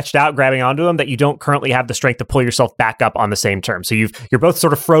stretched out grabbing onto him that you don't currently have the strength to pull yourself back up on the same term. So you're both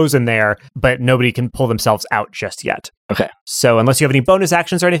sort of frozen there, but nobody can pull themselves out just yet. Okay. So unless you have any bonus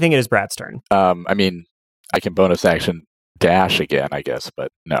actions or anything, it is Brad's turn. I mean, I can bonus action dash again, I guess, but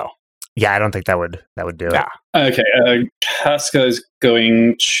no. Yeah, I don't think that would do it. Okay, Casca is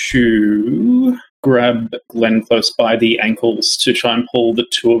going to grab Glenn Close by the ankles to try and pull the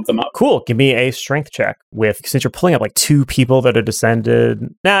two of them up. Cool. Give me a strength check since you're pulling up 2 people that are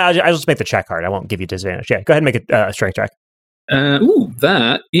descended. I'll just make the check hard. I won't give you disadvantage. Yeah, go ahead and make a strength check.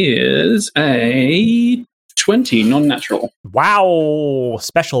 That is a 20, non-natural. Wow,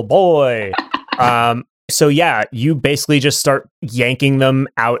 special boy. So yeah, you basically just start yanking them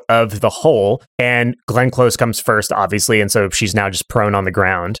out of the hole, and Glenn Close comes first, obviously, and so she's now just prone on the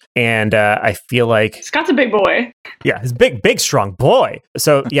ground. And I feel like Scott's a big boy. Yeah, he's big, strong boy.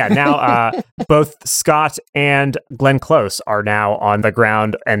 So yeah, now both Scott and Glenn Close are now on the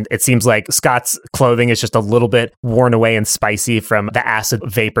ground, and it seems like Scott's clothing is just a little bit worn away and spicy from the acid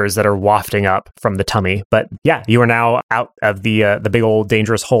vapors that are wafting up from the tummy. But yeah, you are now out of the big old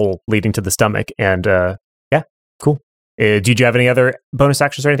dangerous hole leading to the stomach, and yeah, cool. Did you have any other bonus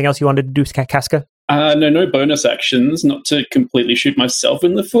actions or anything else you wanted to do, Casca? No bonus actions, not to completely shoot myself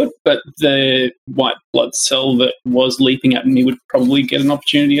in the foot, but the white blood cell that was leaping at me would probably get an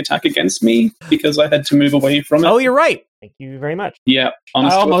opportunity attack against me because I had to move away from it. Oh, you're right. Thank you very much. Yeah.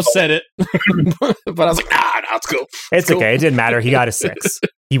 I almost said it, but I was like, no, it's cool. It's cool. Okay. It didn't matter. He got a 6.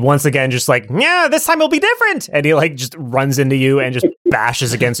 He once again just yeah, this time it'll be different. And he just runs into you and just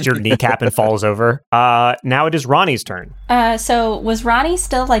bashes against your kneecap and falls over. Now it is Ronnie's turn. So was Ronnie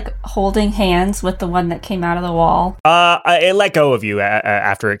still holding hands with the one that came out of the wall? It let go of you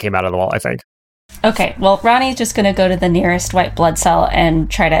after it came out of the wall, I think. Okay. Well, Ronnie's just going to go to the nearest white blood cell and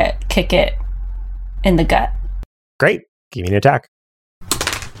try to kick it in the gut. Great. Give me an attack.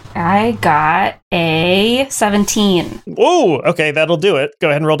 I got a 17. Whoa, okay, that'll do it. Go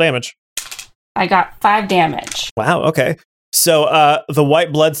ahead and roll damage. I got 5 damage. Wow, okay. So the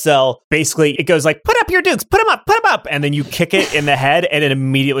white blood cell, basically, it goes put up your dukes, put them up. And then you kick it in the head and it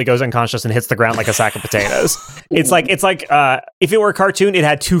immediately goes unconscious and hits the ground like a sack of potatoes. It's like if it were a cartoon, it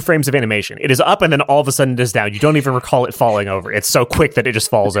had 2 frames of animation. It is up and then all of a sudden it is down. You don't even recall it falling over. It's so quick that it just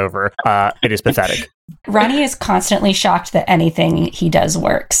falls over. It is pathetic. Ronnie is constantly shocked that anything he does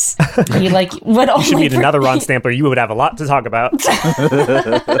works. He would only... You should meet another Ron Stampler. You would have a lot to talk about.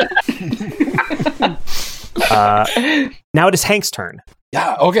 Now it is Hank's turn.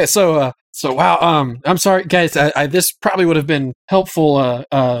 Yeah. Okay. So wow. I'm sorry, guys. I this probably would have been helpful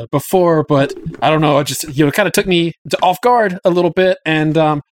before, but I don't know. It just kind of took me off guard a little bit. And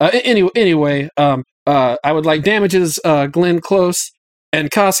anyway, I would like damages Glenn Close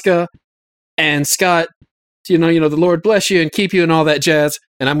and Casca and Scott. The Lord bless you and keep you and all that jazz.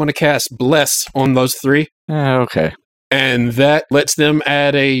 And I'm going to cast Bless on those 3. Okay. And that lets them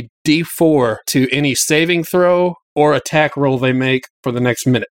add a D4 to any saving throw or attack roll they make for the next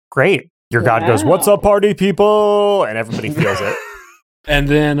minute. Great. Your god goes, "What's up, party people?" And everybody feels it. And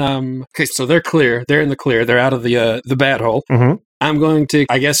then, okay, so they're clear. They're in the clear. They're out of the bad hole. Mm-hmm. I'm going to,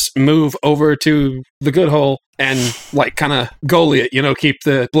 I guess, move over to the good hole and kind of goalie it, keep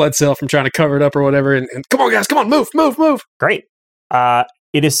the blood cell from trying to cover it up or whatever. And come on, guys, come on, move. Great.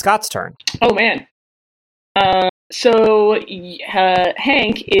 It is Scott's turn. Oh, man. So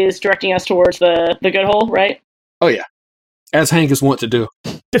Hank is directing us towards the good hole, right? Oh, yeah. As Hank is wont to do.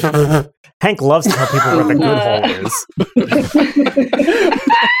 Hank loves to tell people where the good hole is.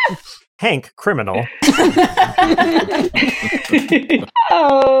 Hank, criminal.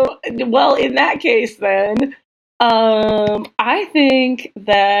 Oh, well, in that case, then, I think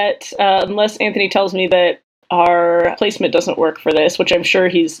that unless Anthony tells me that our placement doesn't work for this, which I'm sure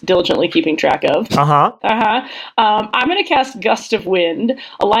he's diligently keeping track of. I'm going to cast Gust of Wind,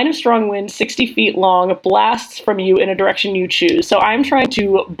 a line of strong wind 60 feet long, blasts from you in a direction you choose. So I'm trying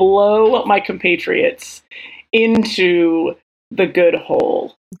to blow my compatriots into the good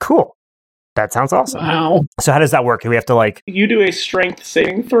hole. Cool. That sounds awesome. Wow. So how does that work? Do we have to You do a strength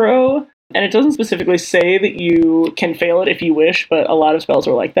saving throw, and it doesn't specifically say that you can fail it if you wish, but a lot of spells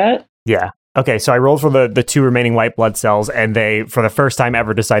are like that. Yeah. Okay, so I rolled for the 2 remaining white blood cells, and they, for the first time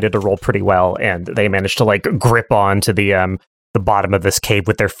ever, decided to roll pretty well, and they managed to grip on to the bottom of this cave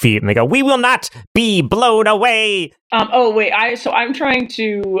with their feet, and they go, "We will not be blown away." So I'm trying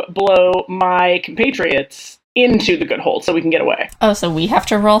to blow my compatriots into the good hole so we can get away. Oh, so we have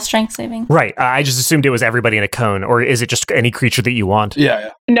to roll strength saving? Right. I just assumed it was everybody in a cone, or is it just any creature that you want?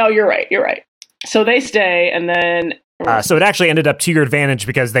 Yeah. No, you're right. So they stay, and then... So it actually ended up to your advantage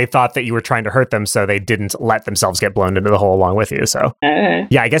because they thought that you were trying to hurt them, so they didn't let themselves get blown into the hole along with you. So,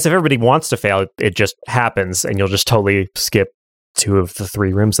 yeah, I guess if everybody wants to fail, it just happens, and you'll just totally skip 2 of the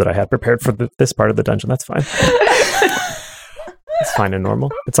 3 rooms that I had prepared for this part of the dungeon. That's fine. It's fine and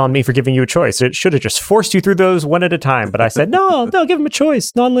normal. It's on me for giving you a choice. It should have just forced you through those one at a time, but I said, no, give them a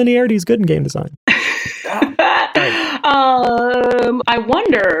choice. Non-linearity is good in game design. I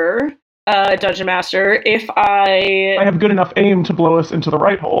wonder... Dungeon Master, if I have good enough aim to blow us into the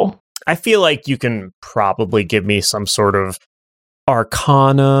right hole. I feel like you can probably give me some sort of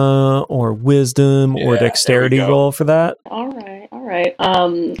Arcana or Wisdom or Dexterity roll for that. All right.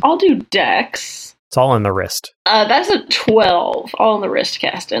 I'll do Dex. It's all in the wrist. That's a 12. All in the wrist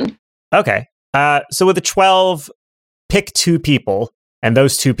casting. Okay. So with a 12, pick 2 people, and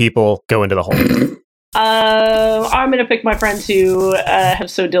those 2 people go into the hole. I'm going to pick my friends who have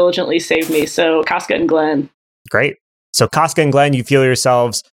so diligently saved me, so Casca and Glenn. Great. So Casca and Glenn, you feel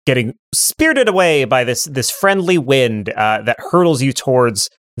yourselves getting spirited away by this friendly wind that hurtles you towards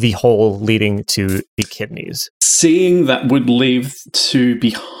the hole leading to the kidneys. Seeing that would leave 2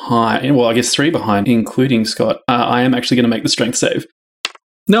 behind, well, I guess 3 behind, including Scott, I am actually going to make the strength save.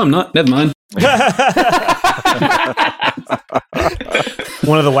 No, I'm not. Never mind.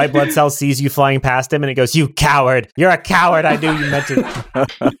 One of the white blood cells sees you flying past him and it goes, "You coward! You're a coward! I knew you meant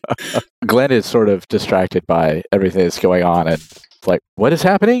to." Glenn is sort of distracted by everything that's going on and what is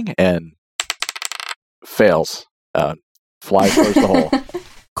happening? And fails. Flies towards the hole.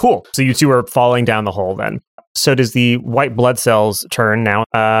 Cool. So you 2 are falling down the hole then. So does the white blood cells turn now.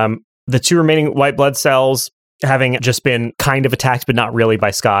 The 2 remaining white blood cells, having just been kind of attacked but not really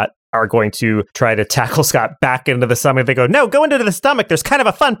by Scott, are going to try to tackle Scott back into the stomach. They go, "No, go into the stomach. There's kind of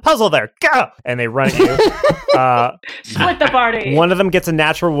a fun puzzle there. Go!" And they run at you. Split the party. One of them gets a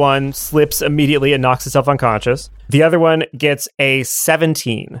natural 1, slips immediately and knocks itself unconscious. The other one gets a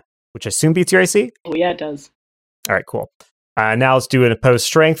 17, which I assume beats your AC? Oh, yeah, it does. All right, cool. Now let's do an opposed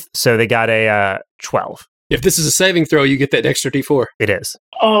strength. So they got a 12. If this is a saving throw, you get that extra D4. It is.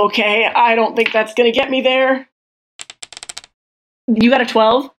 Okay, I don't think that's going to get me there. You got a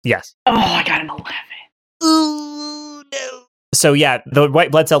 12? Yes. Oh, I got an 11. Ooh, no. So yeah, the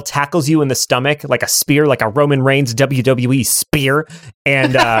white blood cell tackles you in the stomach like a spear, like a Roman Reigns WWE spear,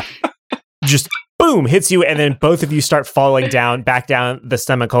 and just boom, hits you, and then both of you start falling down, back down the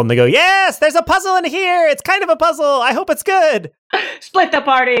stomach hole, and they go, "Yes, there's a puzzle in here. It's kind of a puzzle. I hope it's good." Split the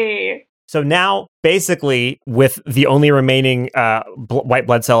party. So now, basically, with the only remaining white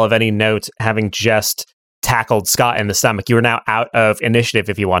blood cell of any note having just tackled Scott in the stomach, you are now out of initiative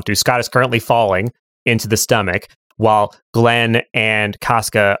if you want to. Scott is currently falling into the stomach, while Glenn and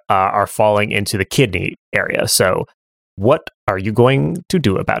Casca are falling into the kidney area. So what are you going to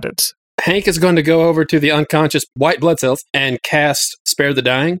do about it? Hank is going to go over to the unconscious white blood cells and cast Spare the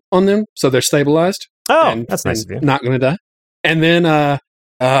Dying on them so they're stabilized. Oh, that's nice of you. Not going to die. And then,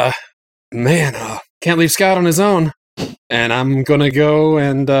 can't leave Scott on his own. And I'm going to go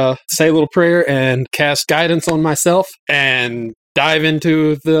and say a little prayer and cast guidance on myself and dive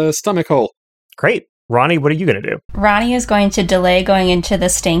into the stomach hole. Great. Ronnie, what are you going to do? Ronnie is going to delay going into the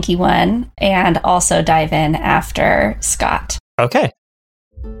stanky one and also dive in after Scott. Okay.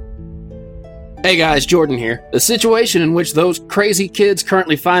 Hey guys, Jordan here. The situation in which those crazy kids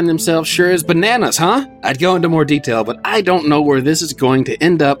currently find themselves sure is bananas, huh? I'd go into more detail, but I don't know where this is going to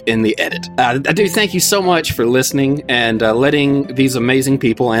end up in the edit. I do thank you so much for listening and letting these amazing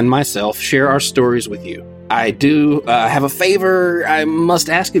people and myself share our stories with you. I do have a favor I must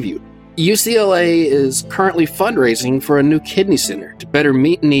ask of you. UCLA is currently fundraising for a new kidney center to better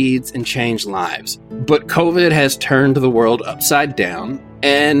meet needs and change lives. But COVID has turned the world upside down,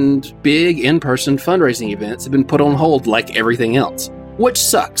 and big in-person fundraising events have been put on hold like everything else, which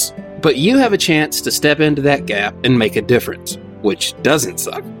sucks. But you have a chance to step into that gap and make a difference, which doesn't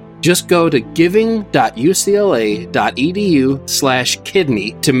suck. Just go to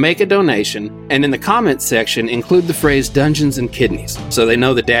giving.ucla.edu/kidney to make a donation, and in the comments section include the phrase Dungeons and Kidneys so they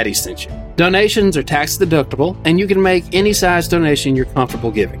know that Daddy sent you. Donations are tax deductible, and you can make any size donation you're comfortable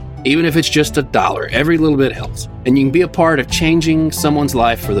giving. Even if it's just $1, every little bit helps, and you can be a part of changing someone's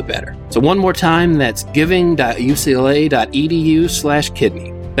life for the better. So one more time, that's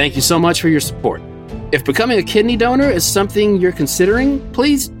giving.ucla.edu/kidney. Thank you so much for your support. If becoming a kidney donor is something you're considering,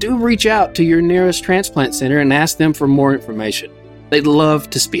 please do reach out to your nearest transplant center and ask them for more information. They'd love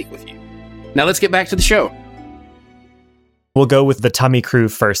to speak with you. Now let's get back to the show. We'll go with the tummy crew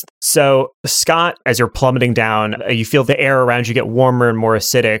first. So, Scott, as you're plummeting down, you feel the air around you get warmer and more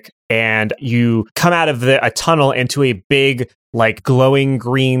acidic, and you come out of a tunnel into a big, like, glowing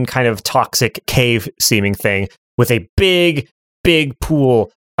green kind of toxic cave-seeming thing with a big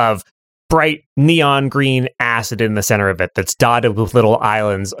pool of bright neon green acid in the center of it that's dotted with little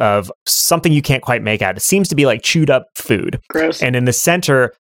islands of something you can't quite make out. It seems to be like chewed up food. Gross. And in the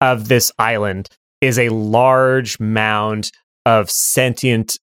center of this island is a large mound of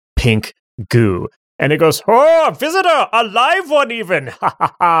sentient pink goo. And it goes, "Oh, visitor, a live one even. Ha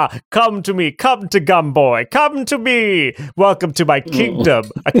ha ha. Come to me, come to Gumboy, come to me. Welcome to my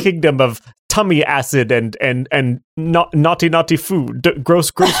kingdom, a kingdom of tummy acid and naughty food, gross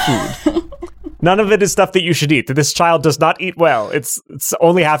food." None of it is stuff that you should eat. This child does not eat well. It's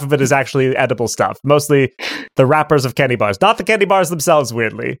only half of it is actually edible stuff. Mostly the wrappers of candy bars, not the candy bars themselves,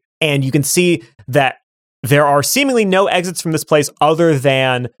 weirdly. And you can see that there are seemingly no exits from this place other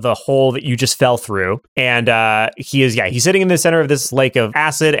than the hole that you just fell through. And he's sitting in the center of this lake of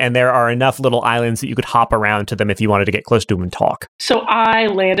acid, and there are enough little islands that you could hop around to them if you wanted to get close to him and talk. So I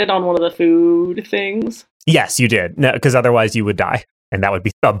landed on one of the food things? Yes, you did. No, because otherwise you would die. And that would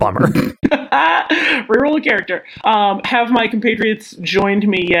be a bummer. Reroll a character. Have my compatriots joined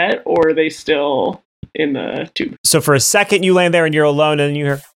me yet, or are they still in the tube? So for a second you land there and you're alone, and you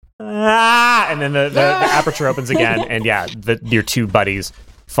hear, "Ah!" And then the aperture opens again, and your two buddies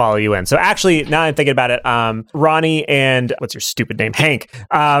follow you in. So actually, now I'm thinking about it, Ronnie and, what's your stupid name? Hank.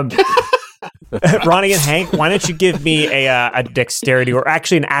 Ronnie and Hank, why don't you give me a dexterity or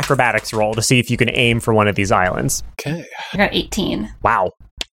actually an acrobatics roll to see if you can aim for one of these islands. Okay. I got 18. Wow.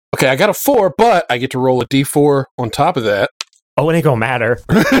 Okay, I got a 4, but I get to roll a d4 on top of that. Oh, it ain't gonna matter.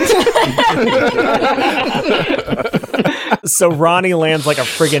 So Ronnie lands like a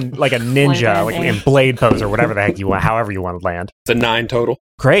friggin' like a ninja, like in blade pose or whatever the heck you want, however you want to land. It's a 9 total.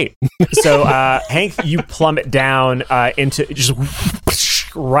 Great. So Hank, you plummet down into just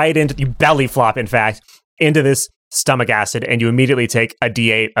right into, you belly flop, in fact, into this stomach acid, and you immediately take a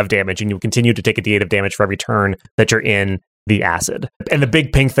D8 of damage, and you continue to take a D8 of damage for every turn that you're in the acid. And the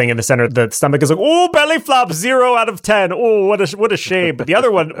big pink thing in the center of the stomach is like, "Oh, belly flop, 0 out of 10. Oh, what a shame." But the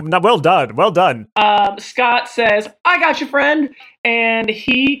other one, well done. Scott says, "I got you, friend," and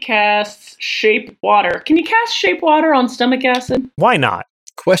he casts Shape Water. Can you cast Shape Water on stomach acid? Why not?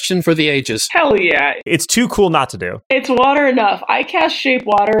 Question for the ages. Hell yeah. It's too cool not to do. It's water enough. I cast Shape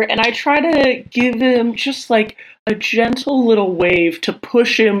Water, and I try to give him just like a gentle little wave to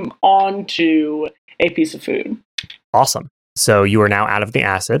push him onto a piece of food. Awesome. So you are now out of the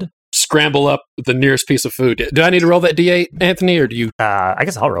acid. Scramble up the nearest piece of food. Do I need to roll that D8, Anthony, or do you? I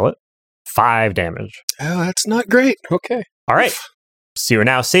guess I'll roll it. 5 damage. Oh, that's not great. Okay. All right. So you're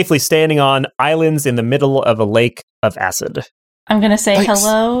now safely standing on islands in the middle of a lake of acid. I'm going to say, Thanks.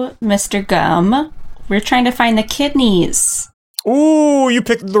 "Hello, Mr. Gum. We're trying to find the kidneys." Ooh, you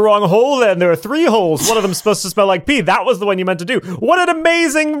picked the wrong hole then. There are 3 holes. One of them's supposed to smell like pee. That was the one you meant to do. What an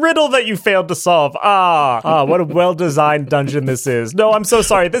amazing riddle that you failed to solve. What a well-designed dungeon this is. No, I'm so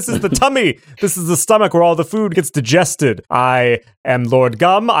sorry. This is the tummy. This is the stomach where all the food gets digested. I am Lord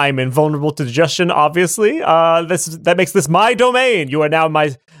Gum. I'm invulnerable to digestion, obviously. That makes this my domain. You are now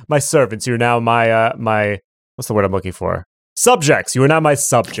my servants. You're now my what's the word I'm looking for? Subjects. You are now my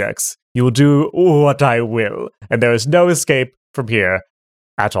subjects. You will do what I will. And there is no escape from here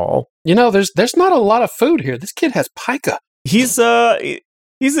at all. You know, there's not a lot of food here. This kid has pica. He's a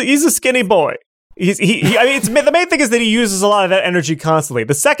skinny boy. I mean, the main thing is that he uses a lot of that energy constantly.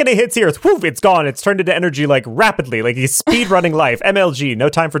 The second it hits here, it's gone. It's turned into energy like rapidly, like he's speed running life. MLG, no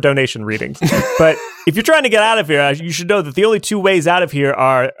time for donation readings. But if you're trying to get out of here, you should know that the only two ways out of here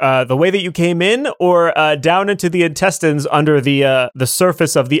are the way that you came in, or down into the intestines under the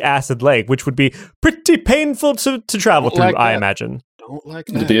surface of the acid lake, which would be pretty painful to travel through, I imagine. Don't like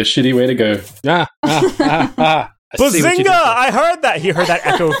that. It'd be a shitty way to go. Bazinga! I heard that. He heard that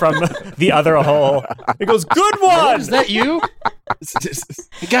echo from the other hole. He goes, "Good one." Is that you?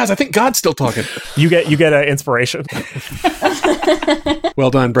 Hey guys, I think God's still talking. You get an inspiration.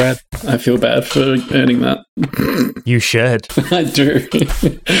 Well done, Brad. I feel bad for earning that. You should. I do.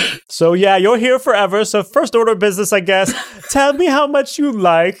 So yeah, you're here forever. So first order of business, I guess. Tell me how much you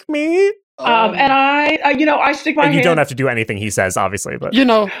like me. And I stick my hand. You don't have to do anything he says, obviously, but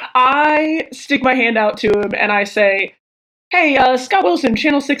I stick my hand out to him and I say, "Hey, Scott Wilson,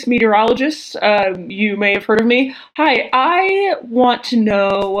 Channel 6 meteorologist. You may have heard of me. Hi, I want to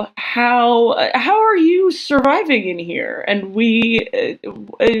know how are you surviving in here? And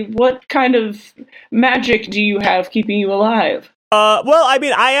what kind of magic do you have keeping you alive?" Well, I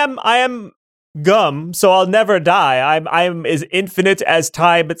mean, I am gum, so I'll never die. I'm as infinite as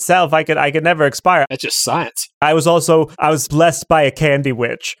time itself. I could never expire. That's just science. I was blessed by a candy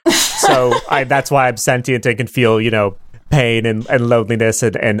witch, so that's why I'm sentient and can feel, pain and loneliness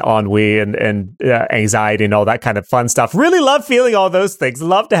and ennui and anxiety and all that kind of fun stuff. Really love feeling all those things.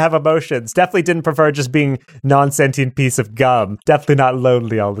 Love to have emotions. Definitely didn't prefer just being non-sentient piece of gum. Definitely not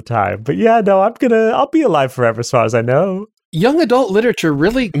lonely all the time. But yeah, no, I'll be alive forever as far as I know. Young adult literature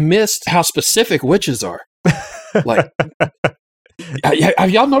really missed how specific witches are. Like, have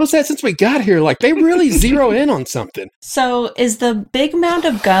y'all noticed that since we got here? Like, they really zero in on something. So is the big mound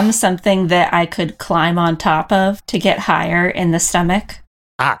of gum something that I could climb on top of to get higher in the stomach?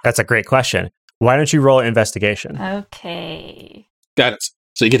 That's a great question. Why don't you roll investigation? Okay. Guidance.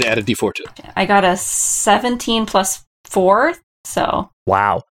 So you get to add a d4 to it. I got a 17 plus 4, so...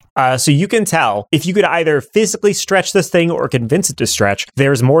 Wow. So you can tell if you could either physically stretch this thing or convince it to stretch,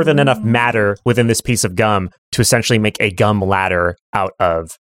 there's more than enough matter within this piece of gum to essentially make a gum ladder out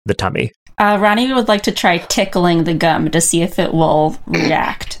of the tummy. Ronnie would like to try tickling the gum to see if it will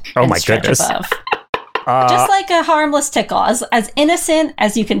react. Oh my goodness. Above. Just like a harmless tickle, as innocent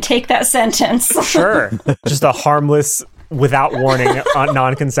as you can take that sentence. Sure. Just a harmless, without warning,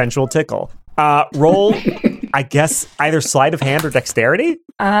 non-consensual tickle. Roll, I guess, either sleight of hand or dexterity?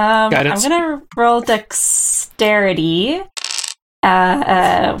 I'm going to roll dexterity,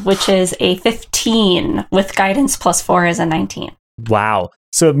 which is a 15, with guidance plus 4 is a 19. Wow.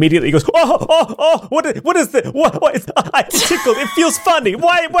 So immediately he goes, what is this? What is, I tickled. It feels funny.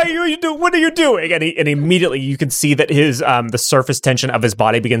 Why are you doing? What are you doing? And immediately you can see that his the surface tension of his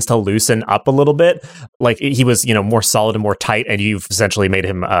body begins to loosen up a little bit. Like he was, more solid and more tight, and you've essentially made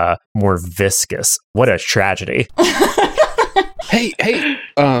him more viscous. What a tragedy. Hey,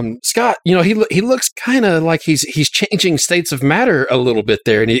 Scott, he looks kind of like he's changing states of matter a little bit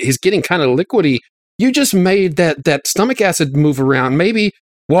there, and he's getting kind of liquidy. You just made that stomach acid move around. Maybe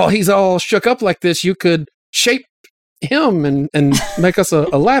while he's all shook up like this, you could shape him and make us a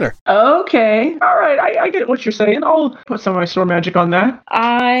ladder. Okay. All right. I get what you're saying. I'll put some of my store magic on that.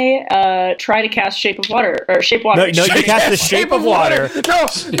 I try to cast Shape Water. No, you cast the Shape of Water.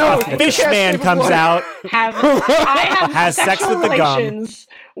 No. Fishman comes out. Has sex with the gum.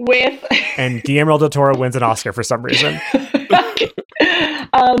 And Guillermo del Toro wins an Oscar for some reason.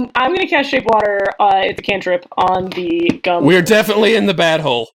 I'm going to cast Shape Water. It's a cantrip on the gum. We're definitely in the bad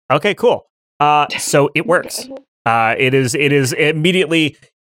hole. Okay, cool. So it works. It is immediately.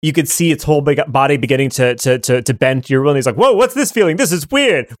 You could see its whole big body beginning to bend to your will. And he's like, "Whoa, what's this feeling? This is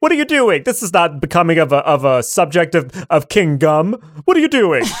weird. What are you doing? This is not becoming of a subject of King Gum. What are you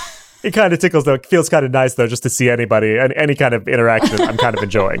doing?" It kind of tickles though. It feels kind of nice though, just to see anybody and any kind of interaction. I'm kind of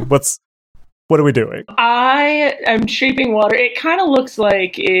enjoying. What are we doing? I am shaping water. It kind of looks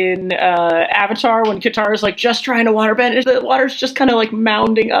like in Avatar when Katara's like just trying to waterbend. The water's just kind of like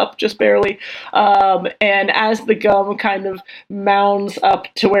mounding up just barely. And as the gum kind of mounds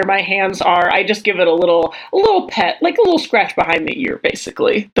up to where my hands are, I just give it a little pet, like a little scratch behind the ear,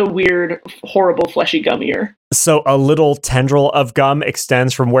 basically. The weird, horrible, fleshy gum ear. So a little tendril of gum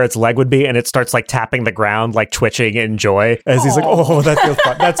extends from where its leg would be, and it starts like tapping the ground, like twitching in joy. As he's like, "Oh, that feels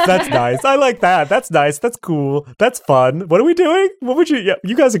fun. That's nice. I like that. That's nice. That's cool. That's fun. What are we doing? What would you? Yeah,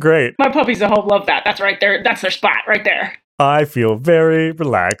 you guys are great. My puppies at home love that. That's right there. That's their spot right there." I feel very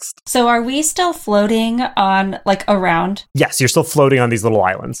relaxed. So are we still floating on, like, around? Yes, you're still floating on these little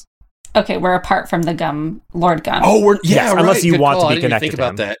islands. Okay, we're apart from the Lord Gum. Oh, yes, right. unless you Good want call. to be connected I didn't think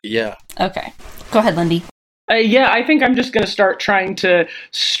about that. Yeah. Okay. Go ahead, Lindy. Yeah, I think I'm just going to start trying to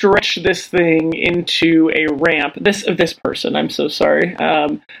stretch this thing into a ramp. This person, I'm so sorry.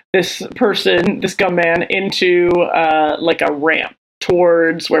 This gum man, into like a ramp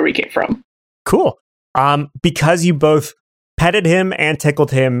towards where we came from. Cool. Because you both petted him and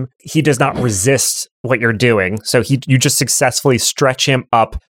tickled him, he does not resist what you're doing. So you just successfully stretch him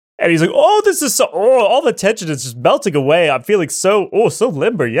up. And he's like, oh, this is so, all the tension is just melting away. I'm feeling so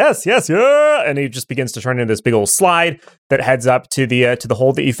limber. Yes, yeah. And he just begins to turn into this big old slide that heads up to the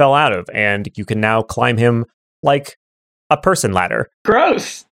hole that you fell out of. And you can now climb him like a person ladder.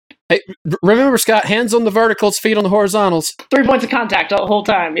 Gross. Hey, remember, Scott, hands on the verticals, feet on the horizontals. 3 points of contact the whole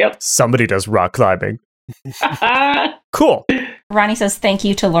time. Yep. Somebody does rock climbing. Cool. Ronnie says thank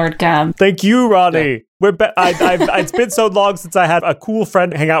you to Lord Gum. Thank you, Ronnie. It's been so long since I had a cool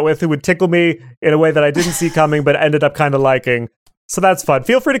friend to hang out with who would tickle me in a way that I didn't see coming, but ended up kind of liking. So that's fun.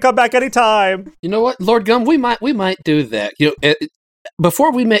 Feel free to come back anytime. You know what, Lord Gum, we might do that. You know,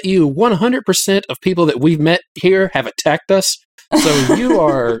 before we met you, 100% of people that we've met here have attacked us. So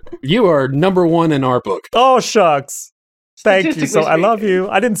you are number one in our book. Oh shucks. Thank you. So I love you.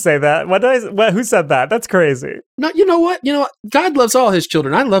 I didn't say that. Who said that? That's crazy. No, you know what? God loves all his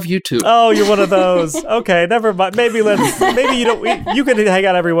children. I love you too. Oh, you're one of those. Okay, never mind. Maybe you don't. You can hang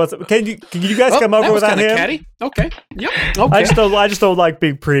out every once. Can you guys come over without him? Catty. Okay. Yep. Okay. I just don't like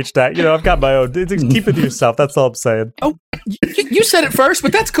being preached at. I've got my own. Keep it to yourself. That's all I'm saying. Oh, you said it first,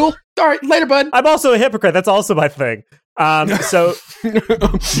 but that's cool. All right, later, bud. I'm also a hypocrite. That's also my thing. So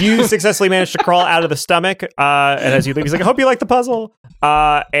you successfully managed to crawl out of the stomach, and as you leave, he's like, I hope you like the puzzle.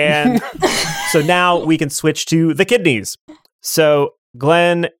 And so now we can switch to the kidneys. So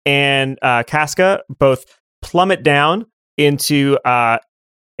Glenn and Casca both plummet down into a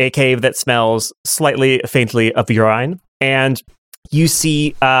cave that smells slightly faintly of urine, and you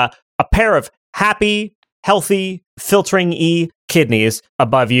see a pair of happy, healthy, filtering kidneys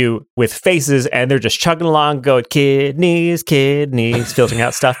above you with faces, and they're just chugging along, going, kidneys, filtering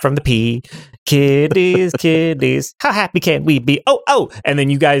out stuff from the pee. Kidneys, how happy can we be? Oh, and then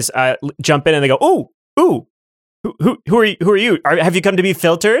you guys jump in and they go, ooh, who are you? Have you come to be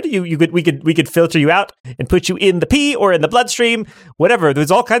filtered? We could filter you out and put you in the pee or in the bloodstream, whatever.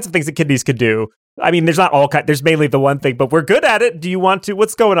 There's all kinds of things that kidneys could do. I mean, there's mainly the one thing, but we're good at it. Do you want to?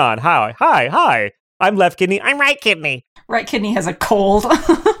 What's going on? Hi. I'm left kidney. I'm right kidney. Right kidney has a cold.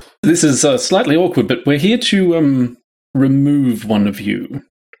 This is slightly awkward, but we're here to remove one of you.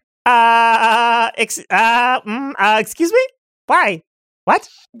 Excuse me? Why? What?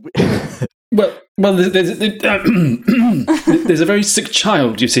 Well, there's a very sick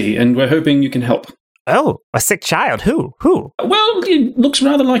child, you see, and we're hoping you can help. Oh, a sick child? Who? Well, it looks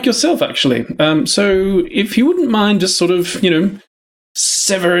rather like yourself, actually. So if you wouldn't mind just sort of,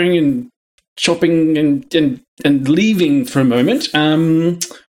 severing and chopping and leaving for a moment,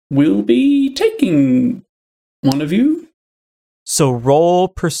 we'll be taking one of you. So roll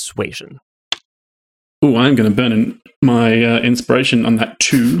persuasion. Oh, I'm going to burn my inspiration on that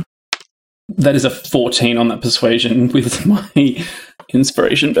too. That is a 14 on that persuasion with my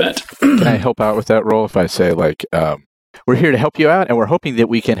inspiration bet. Can I help out with that roll if I say, we're here to help you out, and we're hoping that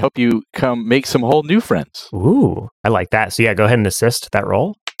we can help you come make some whole new friends? Ooh, I like that. So yeah, go ahead and assist that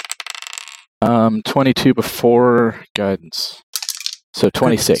roll. 22 before guidance. So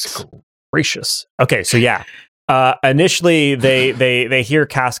 26. Gracious. Okay, so yeah. Initially, they hear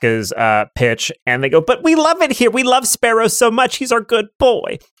Casca's pitch, and they go, but we love it here. We love Sparrow so much. He's our good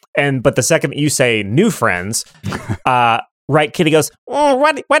boy. But the second that you say new friends, right Kitty goes,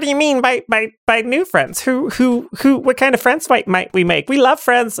 what do you mean by new friends? Who what kind of friends might we make? We love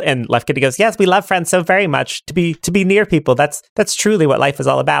friends. And Left Kitty goes, yes, we love friends so very much. To be near people. That's truly what life is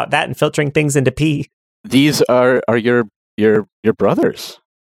all about. That and filtering things into pee. These are your brothers.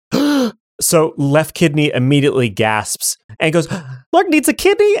 So Left Kidney immediately gasps and goes, Lord needs a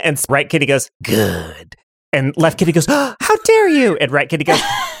kidney. And Right Kitty goes, good. And Left Kitty goes, how dare you? And Right Kitty goes,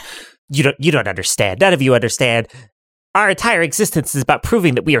 you don't understand. None of you understand. Our entire existence is about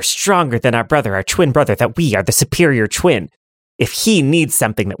proving that we are stronger than our brother, our twin brother, that we are the superior twin. If he needs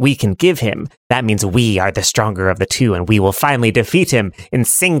something that we can give him, that means we are the stronger of the two, and we will finally defeat him in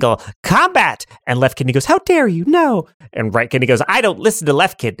single combat. And Left Kidney goes, how dare you? No. And Right Kidney goes, I don't listen to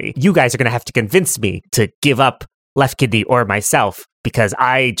Left Kidney. You guys are going to have to convince me to give up Left Kidney or myself, because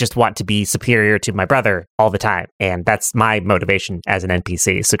I just want to be superior to my brother all the time. And that's my motivation as an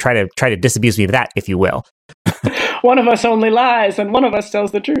NPC. So try to disabuse me of that, if you will. One of us only lies and one of us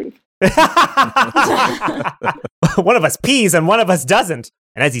tells the truth. One of us pees and one of us doesn't.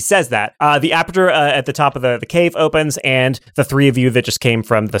 And as he says that, the aperture at the top of the cave opens, and the three of you that just came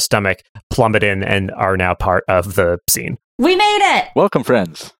from the stomach plummet in and are now part of the scene. We made it! Welcome,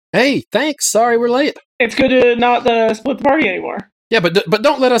 friends. Hey, thanks. Sorry we're late. It's good to not split the party anymore. Yeah, but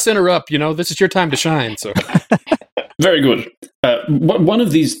don't let us interrupt. This is your time to shine. So Very good. One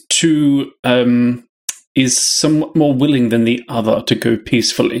of these two is somewhat more willing than the other to go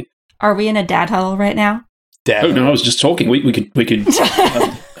peacefully. Are we in a dad huddle right now? Dad. Oh no, I was just talking. We could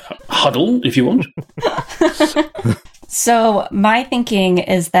huddle if you want. So my thinking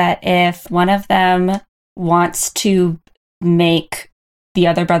is that if one of them wants to make the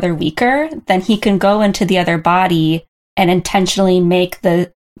other brother weaker, then he can go into the other body and intentionally make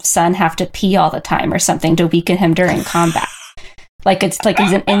the son have to pee all the time or something to weaken him during combat. It's like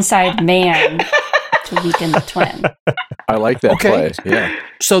he's an inside man to weaken the twin. I like that play. Yeah.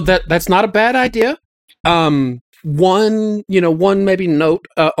 So that's not a bad idea. One maybe note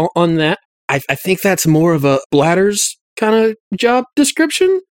on that. I think that's more of a Bladder's kind of job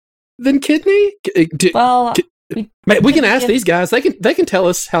description than Kidney. We can ask these guys. They can tell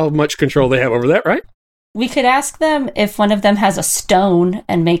us how much control they have over that, right? We could ask them if one of them has a stone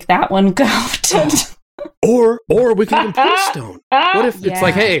and make that one go to... Or we can even put a stone. What if it's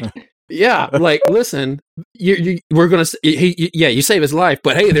like, hey, yeah, like, listen, we're going to, you save his life,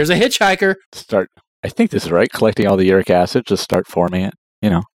 but hey, there's a hitchhiker. I think this is right. Collecting all the uric acid, just start forming it,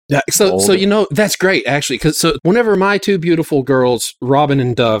 Yeah, so that's great, actually, because whenever my two beautiful girls, Robin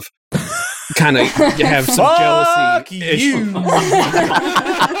and Dove, kind of have some jealousy issues.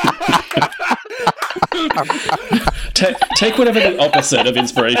 Take whatever the opposite of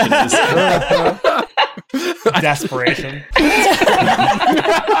inspiration is. Desperation.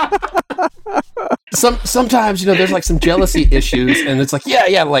 Sometimes there's like some jealousy issues, and it's like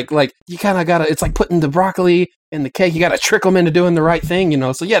like you kind of gotta. It's like putting the broccoli in the cake. You gotta trick them into doing the right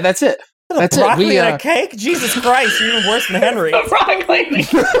thing, So yeah, that's it. That's broccoli it. in a cake? Jesus Christ, you're even worse than Henry. Broccoli.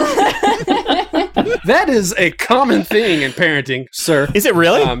 That is a common thing in parenting, sir. Is it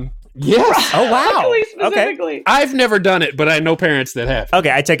really? Yes. Oh, wow. Broccoli specifically. Okay. I've never done it, but I know parents that have.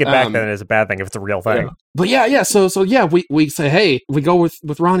 Okay, I take it back then as a bad thing if it's a real thing. Yeah. But yeah. So we say, hey, we go with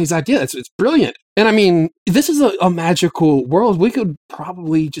Ronnie's idea. It's brilliant. And I mean, this is a magical world. We could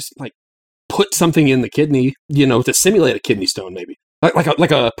probably just like put something in the kidney, to simulate a kidney stone, maybe.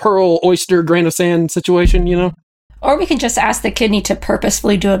 Like a pearl, oyster, grain of sand situation, Or we can just ask the kidney to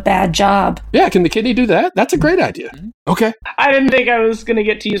purposefully do a bad job. Yeah, can the kidney do that? That's a great idea. Okay. I didn't think I was going to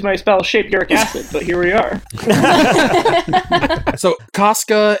get to use my spell Shape Uric Acid, but here we are. So,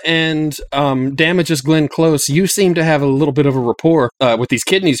 Casca and Damages Glenn Close, you seem to have a little bit of a rapport with these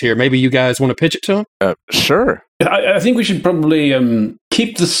kidneys here. Maybe you guys want to pitch it to them? Sure. I think we should probably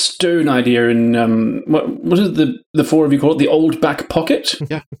keep the stone idea in what is the four of you call it? The old back pocket.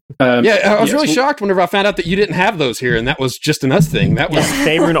 Yeah. I was really shocked whenever I found out that you didn't have those here, and that was just an us thing. That was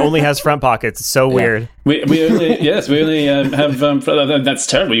Faerun only has front pockets. It's so weird. We only have. That's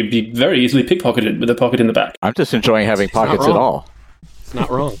terrible. You'd be very easily pickpocketed with a pocket in the back. I'm just enjoying having pockets at all. It's not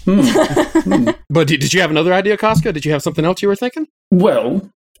wrong. But did you have another idea, Casca? Did you have something else you were thinking? Well,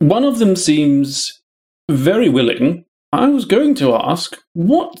 one of them seems very willing. I was going to ask,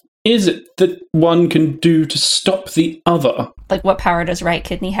 what is it that one can do to stop the other? Like, what power does right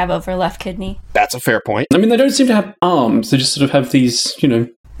kidney have over left kidney? That's a fair point. I mean, they don't seem to have arms. They just sort of have these,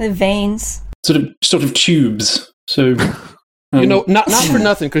 The veins. sort of tubes. So, not for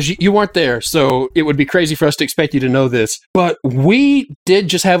nothing, because you weren't there, so it would be crazy for us to expect you to know this. But we did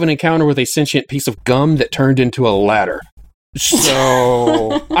just have an encounter with a sentient piece of gum that turned into a ladder.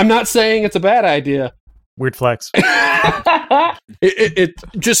 So, I'm not saying it's a bad idea. Weird flex. It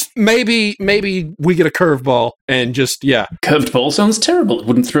just maybe we get a curveball and just curved ball sounds terrible. It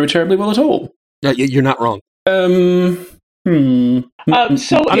wouldn't throw terribly well at all. You're not wrong. So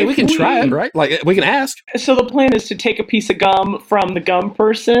I mean, we can try it, right? Like we can ask. So the plan is to take a piece of gum from the gum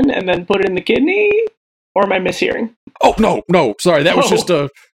person and then put it in the kidney, or am I mishearing? Oh no, sorry. That was just a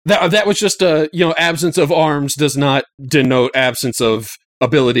that was just a absence of arms does not denote absence of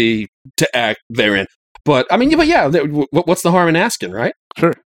ability to act therein. But I mean, what's the harm in asking, right?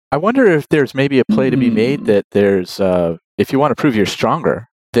 Sure. I wonder if there's maybe a play to be made that there's, if you want to prove you're stronger,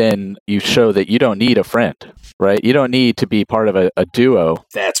 then you show that you don't need a friend, right? You don't need to be part of a duo.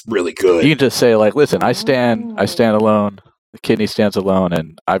 That's really good. You can just say, like, listen, I stand alone, the kidney stands alone,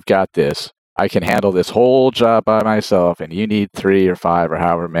 and I've got this. I can handle this whole job by myself, and you need 3 or 5 or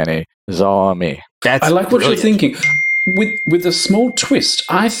however many. This is all on me. I like what you're thinking. With a small twist,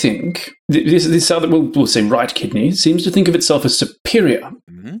 I think this other, we'll say right kidney, seems to think of itself as superior.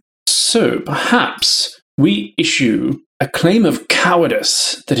 Mm-hmm. So perhaps we issue a claim of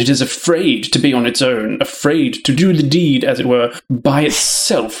cowardice that it is afraid to be on its own, afraid to do the deed, as it were, by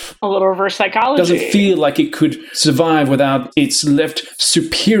itself. A little reverse psychology. Doesn't feel like it could survive without its left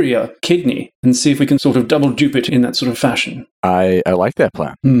superior kidney, and see if we can sort of double dupe it in that sort of fashion. I like that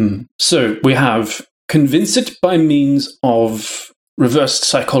plan. So we have convince it by means of reversed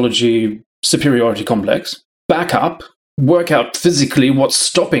psychology superiority complex, back up, work out physically what's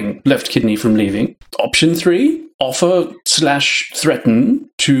stopping left kidney from leaving. Option 3, offer/threaten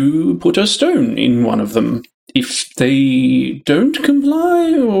to put a stone in one of them. If they don't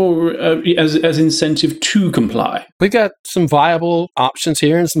comply, or as incentive to comply. We've got some viable options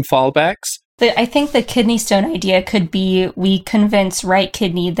here and some fallbacks. I think the kidney stone idea could be we convince right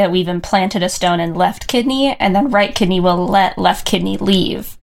kidney that we've implanted a stone in left kidney, and then right kidney will let left kidney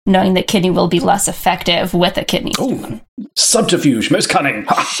leave, knowing that kidney will be less effective with a kidney stone. Oh, subterfuge, most cunning.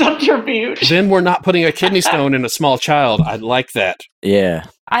 Subterfuge. Then we're not putting a kidney stone in a small child. I like that. Yeah.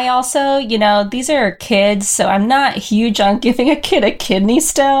 I also, these are kids, so I'm not huge on giving a kid a kidney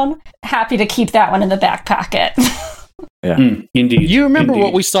stone. Happy to keep that one in the back pocket. Yeah. Indeed. You remember Indeed.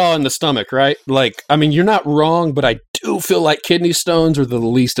 what we saw in the stomach, right? You're not wrong, but I do feel like kidney stones are the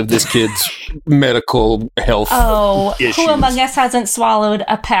least of this kid's medical health issues. Who among us hasn't swallowed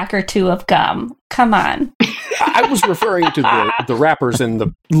a pack or two of gum? Come on. I was referring to the wrappers and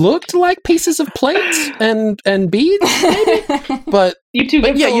the looked like pieces of plates and beads, maybe. But You too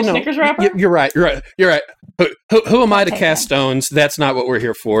good for a Snickers wrapper? You're right. Who am I to cast stones? That's not what we're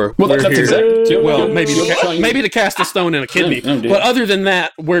here for. Well, we're that's here. exactly. Well, maybe to cast a stone in a kidney. Oh, dear. But other than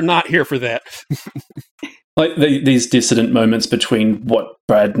that, we're not here for that. Like these dissident moments between what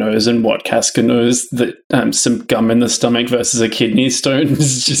Brad knows and what Casca knows, that some gum in the stomach versus a kidney stone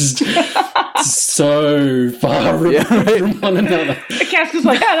is just so far removed from one another. Casca's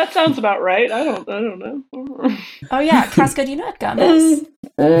like, yeah, that sounds about right. I don't know. Oh yeah, Casca, do you know what gum is?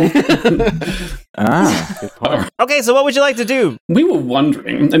 Good point. Okay, so what would you like to do? We were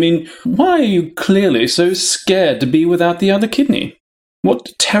wondering, why are you clearly so scared to be without the other kidney? What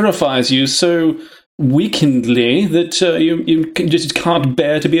terrifies you so weakenedly that you just can't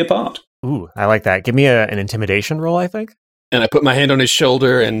bear to be apart? Ooh, I like that. Give me an intimidation roll, I think. And I put my hand on his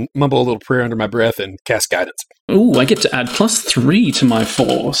shoulder and mumble a little prayer under my breath and cast guidance. Ooh, I get to add +3 to my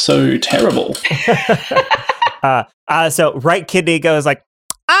 4, so terrible. So right kidney goes like,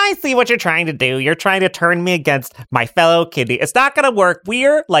 I see what you're trying to do. You're trying to turn me against my fellow kidney. It's not going to work.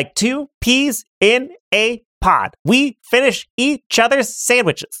 We're like 2 peas in a pod. We finish each other's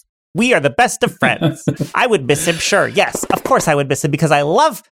sandwiches. We are the best of friends. I would miss him, sure. Yes, of course I would miss him because I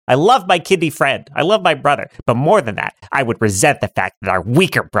love my kidney friend. I love my brother. But more than that, I would resent the fact that our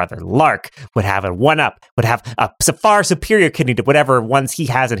weaker brother, Lark, would have a one-up, would have a far superior kidney to whatever ones he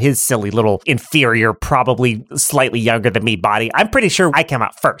has in his silly little inferior, probably slightly younger than me body. I'm pretty sure I came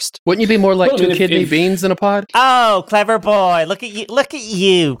out first. Wouldn't you be more like Well, two kidney beans in a pod? Oh, clever boy. Look at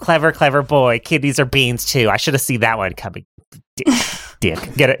you. Clever boy. Kidneys are beans too. I should have seen that one coming.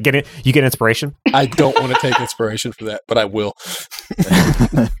 Dick. Get it? You get inspiration? I don't want to take inspiration for that, but I will.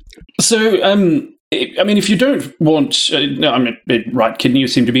 So, if you don't want, right kidney, you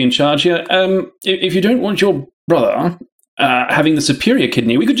seem to be in charge here. If you don't want your brother having the superior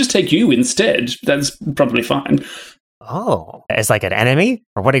kidney, we could just take you instead. That's probably fine. Oh, as like an enemy,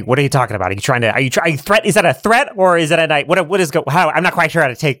 or what are you talking about? Are you trying? Threat? Is that a threat or is that a night? What is how? I'm not quite sure how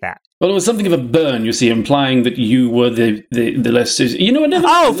to take that. Well, it was something of a burn, you see, implying that you were the less.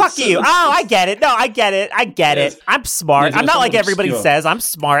 Oh, fuck you! Oh, I get it. No, I get it. Yes. I'm smart. Yes, I'm not like everybody obscure. says. I'm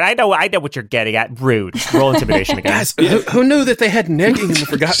smart. I know what you're getting at. Rude. Roll intimidation again. Guys, who knew that they had negging in the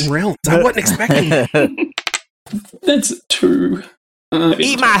Forgotten Realms? I wasn't expecting that. That's 2.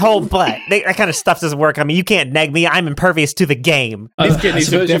 Eat my whole butt. That kind of stuff doesn't work. You can't neg me. I'm impervious to the game. These I kidneys have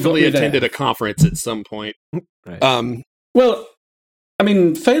suppose you've definitely got me there. attended a conference at some point. Right. Well,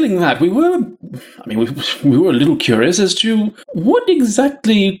 failing that, we were a little curious as to what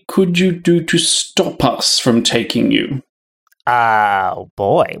exactly could you do to stop us from taking you? Oh,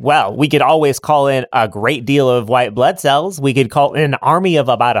 boy. Well, we could always call in a great deal of white blood cells. We could call in an army of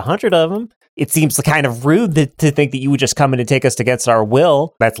about 100 of them. It seems kind of rude to think that you would just come in and take us against our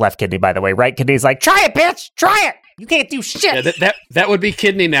will. That's left kidney, by the way. Right kidney's like, try it, bitch! Try it! You can't do shit! Yeah, that would be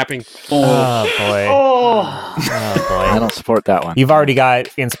kidney napping. Oh, boy. Oh. Oh, boy. I don't support that one. You've already got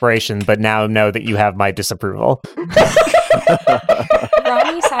inspiration, but now know that you have my disapproval. Ronnie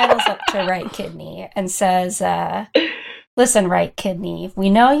sidles up to right kidney and says, listen, right kidney, we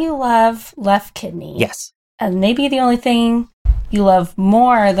know you love left kidney. Yes. And maybe the only thing you love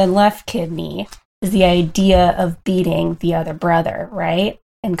more than left kidney is the idea of beating the other brother, right?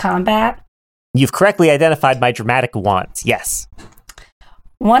 In combat. You've correctly identified my dramatic wants. Yes.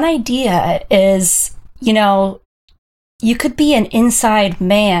 One idea is, you could be an inside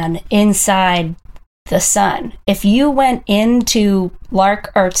man inside the sun. If you went into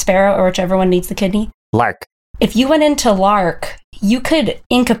Lark or Sparrow or whichever one needs the kidney. Lark. If you went into Lark, you could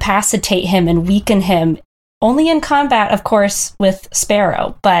incapacitate him and weaken him. Only in combat, of course, with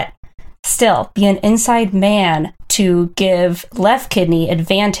Sparrow, but still be an inside man to give left kidney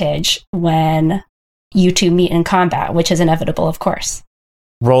advantage when you two meet in combat, which is inevitable, of course.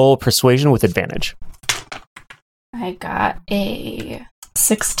 Roll persuasion with advantage. I got a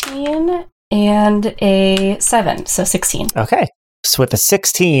 16 and a 7, so 16. Okay. So with a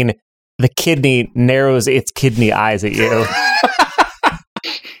 16, the kidney narrows its kidney eyes at you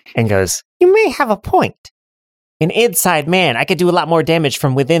and goes, "You may have a point. An inside man, I could do a lot more damage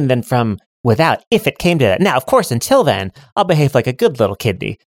from within than from without, if it came to that. Now, of course, until then, I'll behave like a good little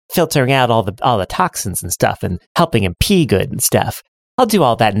kidney, filtering out all the toxins and stuff and helping him pee good and stuff. I'll do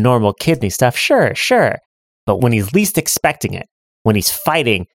all that normal kidney stuff, sure. But when he's least expecting it, when he's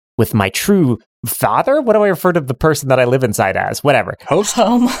fighting with my true father? What do I refer to the person that I live inside as? Whatever. Host?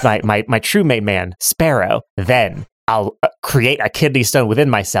 Home. My true mate man, Sparrow. Then I'll create a kidney stone within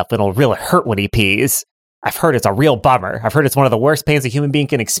myself and it'll really hurt when he pees. I've heard it's a real bummer. I've heard it's one of the worst pains a human being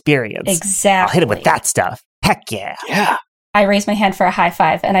can experience. Exactly. I'll hit him with that stuff. Heck yeah. Yeah. I raise my hand for a high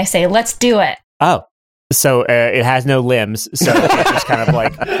five and I say, let's do it. Oh, so it has no limbs. So it's just kind of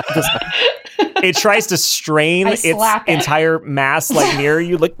like, it tries to strain its entire mass like near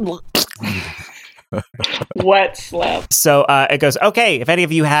you. Like, wet slap. So it goes, okay, if any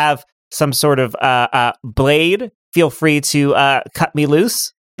of you have some sort of blade, feel free to cut me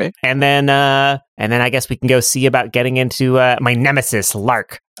loose. Okay. And then I guess we can go see about getting into my nemesis,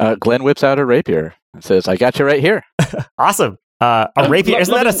 Lark. Glenn whips out a rapier and says, I got you right here. Awesome. A rapier,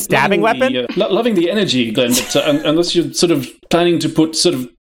 isn't that a stabbing weapon? Loving the energy, Glenn, but unless you're sort of planning to put sort of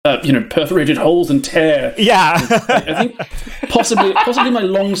perforated holes and tear. Yeah. I think possibly my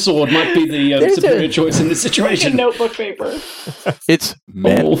longsword might be the superior choice in this situation. Notebook paper. It's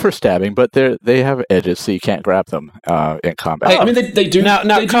meant for stabbing, but they have edges, so you can't grab them in combat. I mean, they do. Now,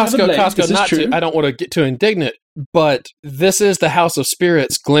 they do Costco, not true. to. I don't want to get too indignant, but this is the House of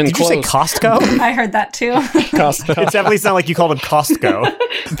Spirits, Glenn Did Close. You say Costco? I heard that too. Costco. It definitely sounded like you called him Costco.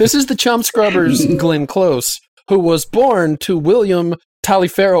 This is the Chum Scrubbers, Glenn Close, who was born to William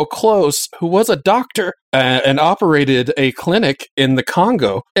Taliaferro Close, who was a doctor and operated a clinic in the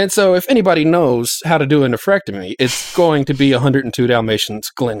Congo. And so if anybody knows how to do a nephrectomy, it's going to be 102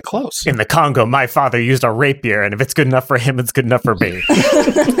 Dalmatians Glenn Close. In the Congo, my father used a rapier, and if it's good enough for him, it's good enough for me.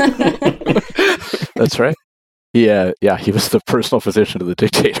 That's right. Yeah, he was the personal physician of the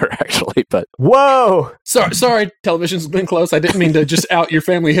dictator, actually. But whoa! Sorry, Television's Glenn Close. I didn't mean to just out your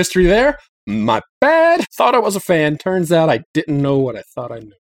family history there. My bad. Thought I was a fan. Turns out I didn't know what I thought I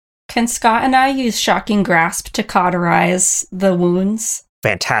knew. Can Scott and I use Shocking Grasp to cauterize the wounds?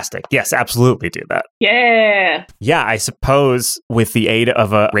 Fantastic. Yes, absolutely do that. Yeah. Yeah, I suppose with the aid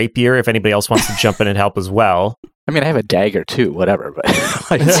of a rapier, if anybody else wants to jump in and help as well. I mean, I have a dagger too, whatever. But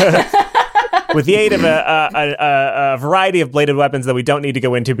with the aid of a variety of bladed weapons that we don't need to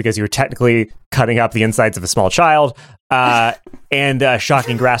go into because you're technically cutting up the insides of a small child, and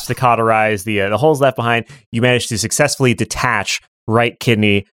Shocking Grasp to cauterize the holes left behind, you manage to successfully detach right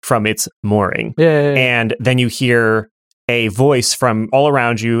kidney from its mooring. Yay. And then you hear a voice from all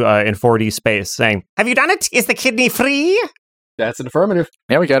around you in 4D space saying, "Have you done it? Is the kidney free?" That's an affirmative.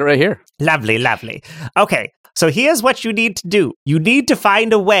 Yeah, we got it right here. Lovely, lovely. Okay, so here's what you need to do. You need to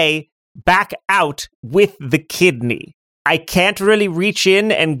find a way back out with the kidney. I can't really reach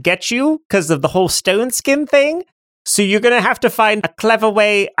in and get you because of the whole stone skin thing. So you're going to have to find a clever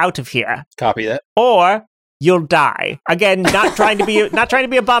way out of here. Copy that. Or you'll die. Again, not trying to be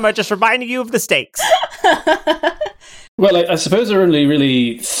a bummer, just reminding you of the stakes. Well, I suppose there are only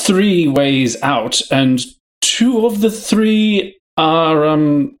really 3 ways out, and 2 of the 3 are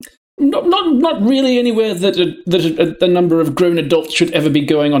not really anywhere that a number of grown adults should ever be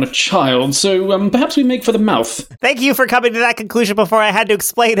going on a child. So perhaps we make for the mouth. Thank you for coming to that conclusion before I had to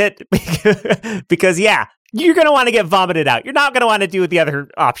explain it, because yeah, you're going to want to get vomited out. You're not going to want to do the other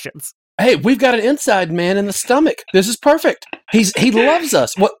options. Hey, we've got an inside man in the stomach. This is perfect. He loves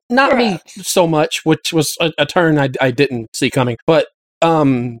us. Well, not me so much, which was a turn I didn't see coming. But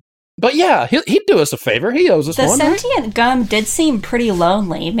yeah, he'd do us a favor. He owes us the one. The sentient gum did seem pretty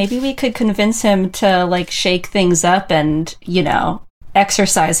lonely. Maybe we could convince him to like shake things up and,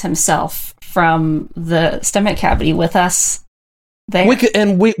 exercise himself from the stomach cavity with us. There.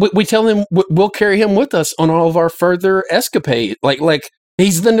 We tell him we'll carry him with us on all of our further escapade. Like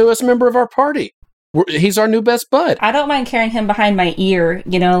He's the newest member of our party. He's our new best bud. I don't mind carrying him behind my ear,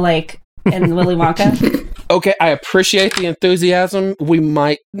 like in Willy Wonka. Okay, I appreciate the enthusiasm. We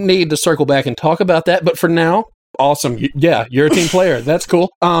might need to circle back and talk about that, but for now, awesome. Yeah, you're a team player. That's cool.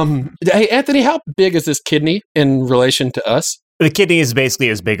 Hey, Anthony, how big is this kidney in relation to us? The kidney is basically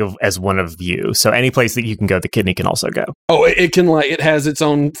as big as one of you. So any place that you can go, the kidney can also go. Oh, it can it has its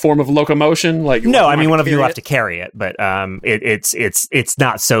own form of locomotion. No, I mean one of you will have to carry it, but it's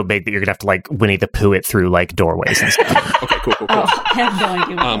not so big that you're gonna have to Winnie the Pooh it through doorways and stuff. Okay, cool. Oh, I have no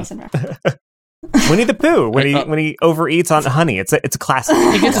idea what that's in reference. Winnie the Pooh when he overeats on honey. It's a classic.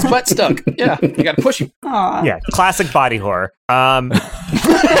 He gets his butt stuck. Yeah, you got to push him. Aww. Yeah, classic body horror.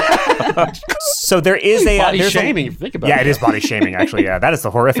 So there is body shaming. If you think about it. It is body shaming. Actually, yeah, that is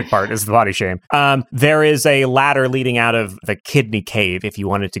the horrific part. Is the body shame. There is a ladder leading out of the kidney cave. If you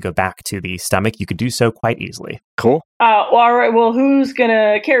wanted to go back to the stomach, you could do so quite easily. Cool. All right. Well, who's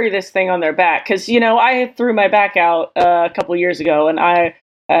gonna carry this thing on their back? Because I threw my back out a couple years ago, and I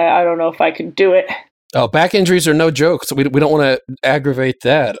don't know if I could do it. Oh, back injuries are no joke, so we don't want to aggravate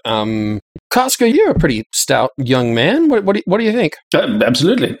that. Casca, you're a pretty stout young man. What do you think?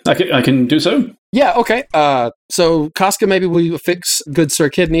 Absolutely, I can do so. Yeah. Okay. So Casca, maybe we fix good Sir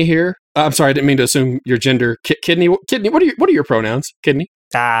Kidney here. I'm sorry, I didn't mean to assume your gender. Kidney. What are your pronouns? Kidney.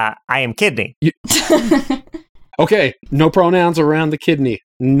 I am Kidney. Okay. No pronouns around the kidney.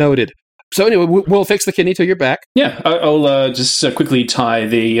 Noted. So anyway, we'll fix the kidney to your back. Yeah, I'll just quickly tie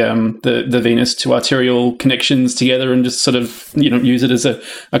the venous to arterial connections together and just sort of use it as a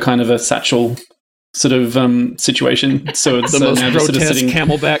kind of a satchel sort of situation. So it's the most now grotesque just sort of sitting,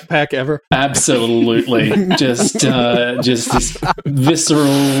 camel backpack ever. Absolutely, just this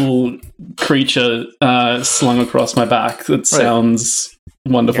visceral creature slung across my back. That sounds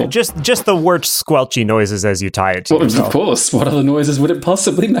wonderful. Yeah, just the worst squelchy noises as you tie it to yourself. Of course. What other noises would it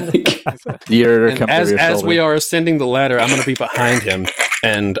possibly make? As we are ascending the ladder, I'm going to be behind him,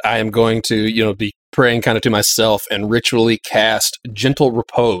 and I am going to, be praying kind of to myself and ritually cast Gentle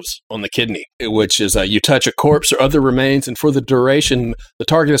Repose on the kidney, which is you touch a corpse or other remains, and for the duration, the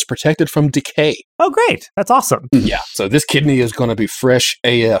target is protected from decay. Oh, great. That's awesome. Yeah, so this kidney is going to be fresh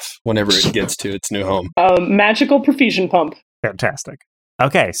AF whenever it gets to its new home. Magical perfusion pump. Fantastic.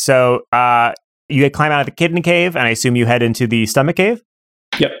 Okay, so you climb out of the kidney cave, and I assume you head into the stomach cave?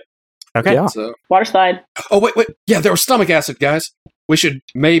 Yep. Okay. Yeah. So, Water slide. oh, wait. Yeah, there was stomach acid, guys. We should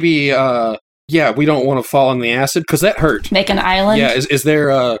maybe, we don't want to fall in the acid, because that hurt. Make an island? Yeah, is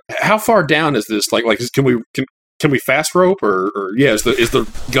there, how far down is this? Can we fast rope, or is the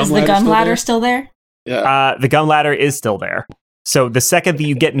gum ladder gum ladder still there? Yeah. The gum ladder is still there. So the second that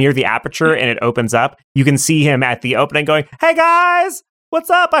you get near the aperture and it opens up, you can see him at the opening going, "Hey guys! What's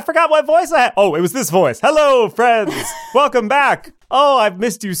up? I forgot what voice I had." Oh, it was this voice. "Hello, friends. Welcome back. Oh, I've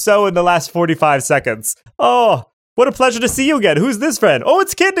missed you so in the last 45 seconds. Oh, what a pleasure to see you again. Who's this friend? Oh,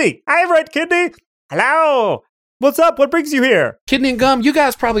 it's Kidney. Hi, right, Kidney. Hello. What's up? What brings you here?" Kidney and Gum, you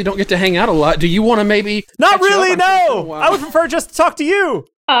guys probably don't get to hang out a lot. Do you want to maybe... Not really, no. I would prefer just to talk to you.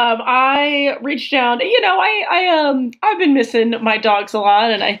 I reached down. I've been missing my dogs a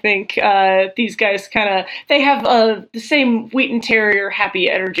lot, and I think these guys they have the same Wheaten Terrier happy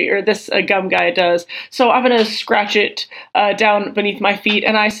energy, or this Gum guy does. So I'm gonna scratch it down beneath my feet,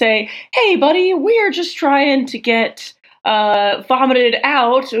 and I say, "Hey, buddy, we are just trying to get vomited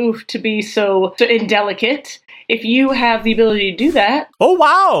out. Oof, to be so indelicate. If you have the ability to do that." Oh,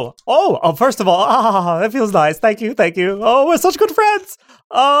 wow. Oh, first of all, that feels nice. Thank you. Oh, we're such good friends.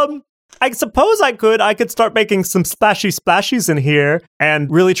 I suppose I could start making some splashies in here and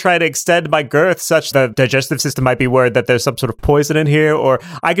really try to extend my girth such that the digestive system might be worried that there's some sort of poison in here, or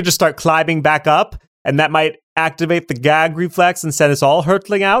I could just start climbing back up, and that might activate the gag reflex and send us all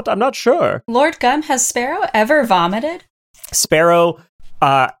hurtling out. I'm not sure. Lord Gum, has Sparrow ever vomited? Sparrow,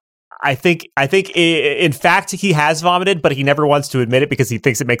 I think in fact he has vomited, but he never wants to admit it because he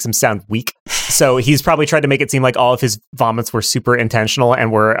thinks it makes him sound weak. So he's probably tried to make it seem like all of his vomits were super intentional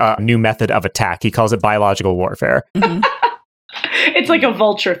and were a new method of attack. He calls it biological warfare. Mm-hmm. It's like a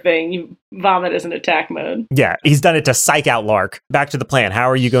vulture thing. You vomit as an attack mode. Yeah, he's done it to psych out Lark. Back to the plan. How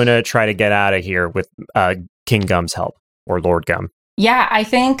are you going to try to get out of here with King Gum's help, or Lord Gum? Yeah, I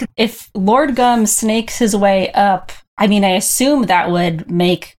think if Lord Gum snakes his way up, I assume that would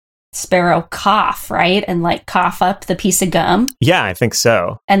make Sparrow cough, right? And cough up the piece of gum. Yeah, I think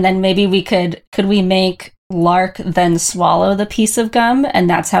so. And then maybe we could we make Lark then swallow the piece of gum, and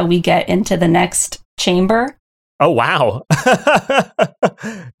that's how we get into the next chamber? Oh, wow.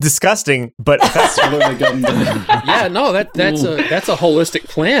 Disgusting, but yeah, no, that's a holistic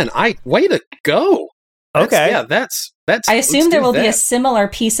plan. Way to go. Okay. Yeah, that's I assume there will be a similar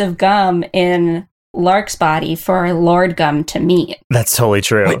piece of gum in Lark's body for Lord Gum to meet. That's totally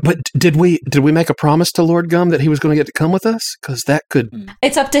true. Wait, but did we make a promise to Lord Gum that he was going to get to come with us? Because that could.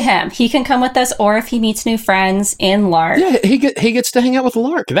 It's up to him. He can come with us, or if he meets new friends in Lark. Yeah, he gets to hang out with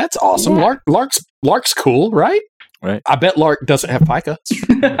Lark. That's awesome. Yeah. Lark's cool, right? Right. I bet Lark doesn't have pica.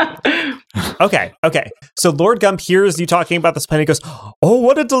 Okay. So Lord Gum hears you talking about this plan. He goes, "Oh,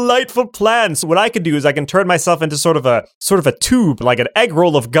 what a delightful plan! So what I can do is I can turn myself into sort of a tube, like an egg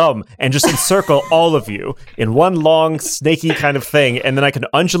roll of gum, and just encircle all of you in one long snaky kind of thing, and then I can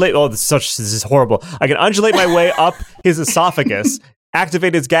undulate. Oh, this is horrible. I can undulate my way up his esophagus."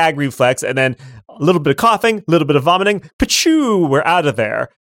 Activate his gag reflex, and then a little bit of coughing, a little bit of vomiting. Pachoo! We're out of there.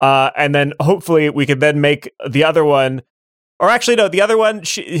 And then hopefully we can then make the other one, or actually no, the other one,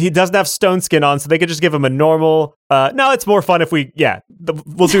 he doesn't have stone skin on, so they could just give him a normal, no, it's more fun if we'll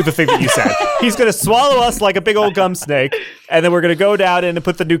do the thing that you said. He's going to swallow us like a big old gum snake, and then we're going to go down in and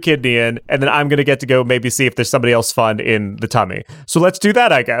put the new kidney in, and then I'm going to get to go maybe see if there's somebody else fun in the tummy. So let's do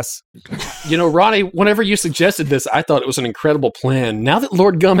that, I guess. You know, Ronnie, whenever you suggested this, I thought it was an incredible plan. Now that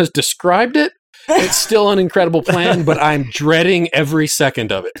Lord Gum has described it, it's still an incredible plan, but I'm dreading every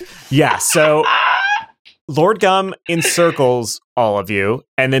second of it. Yeah, so Lord Gum encircles all of you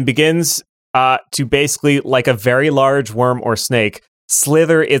and then begins to basically, like a very large worm or snake,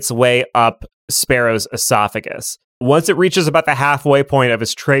 slither its way up Sparrow's esophagus. Once it reaches about the halfway point of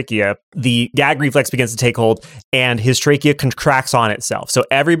his trachea, the gag reflex begins to take hold and his trachea contracts on itself. So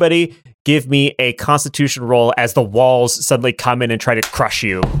everybody give me a constitution roll as the walls suddenly come in and try to crush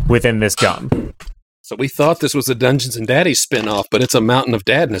you within this gum. So we thought this was a Dungeons and Daddies spinoff, but it's a Mountain of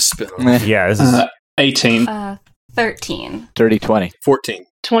Dadness spinoff. Yeah, this is 18. 13. 30, 20. 14.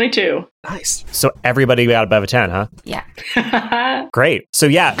 22. Nice. so everybody got above a 10, huh? Yeah. Great. So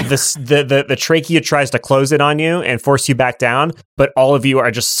yeah, the trachea tries to close it on you and force you back down, but all of you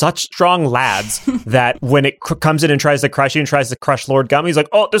are just such strong lads that when it comes in and tries to crush you and tries to crush Lord Gum, he's like,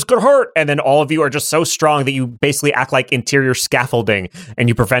 "Oh, this could hurt." And then all of you are just so strong that you basically act like interior scaffolding and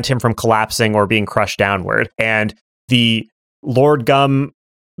you prevent him from collapsing or being crushed downward. And the Lord Gum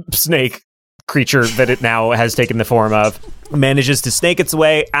snake creature that it now has taken the form of manages to snake its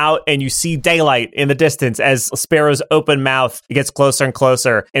way out, and you see daylight in the distance as Sparrow's open mouth gets closer and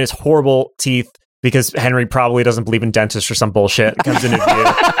closer, and his horrible teeth, because Henry probably doesn't believe in dentists or some bullshit, comes into view.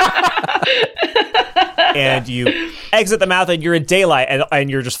 And you exit the mouth and you're in daylight, and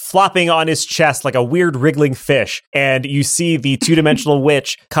you're just flopping on his chest like a weird wriggling fish. And you see the two-dimensional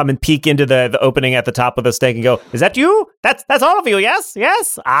witch come and peek into the opening at the top of the snake and go, "Is that you? That's all of you, yes?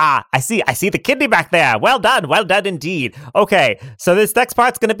 Yes? Ah, I see the kidney back there. Well done indeed. Okay, so this next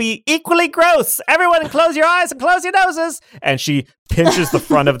part's going to be equally gross. Everyone close your eyes and close your noses." And she pinches the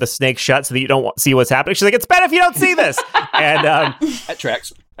front of the snake shut so that you don't see what's happening. She's like, "It's better if you don't see this." And That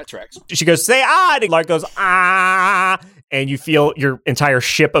tracks. she goes, "Say ah," and Lark goes, "Ah," and you feel your entire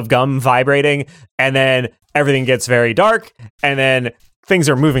ship of gum vibrating, and then everything gets very dark, and then things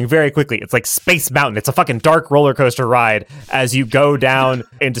are moving very quickly. It's like Space Mountain. It's a fucking dark roller coaster ride as you go down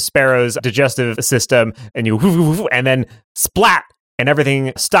into Sparrow's digestive system, and and then splat, and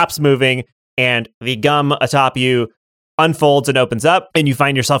everything stops moving, and the gum atop you unfolds and opens up, and you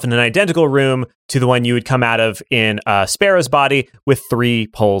find yourself in an identical room to the one you would come out of in Sparrow's body with 3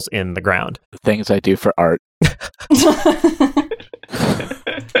 holes in the ground. Things I do for art.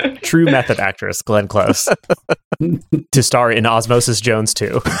 True method actress Glenn Close to star in Osmosis Jones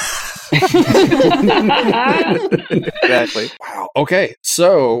 2. Exactly. Wow. Okay,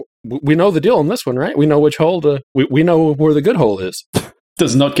 so we know the deal on this one, right? We know which hole we know where the good hole is.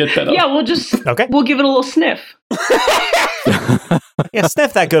 Does not get better. Yeah, we'll give it a little sniff. Yeah,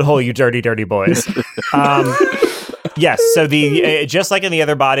 sniff that good hole, you dirty, dirty boys. Yes, so the just like in the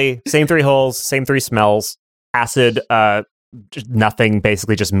other body, same 3 holes, same 3 smells, acid, just nothing,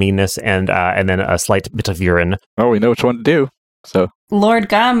 basically just meanness, and then a slight bit of urine. Oh, we know which one to do. So Lord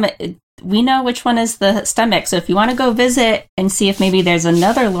Gum, we know which one is the stomach, so if you want to go visit and see if maybe there's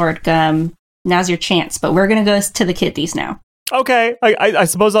another Lord Gum, now's your chance. But we're going to go to the kidneys now. Okay, I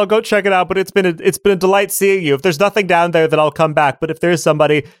suppose I'll go check it out, but it's been a delight seeing you. If there's nothing down there, then I'll come back. But if there's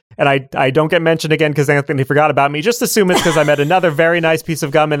somebody, and I don't get mentioned again because Anthony forgot about me, just assume it's because I met another very nice piece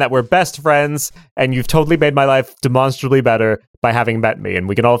of gum and that we're best friends, and you've totally made my life demonstrably better by having met me, and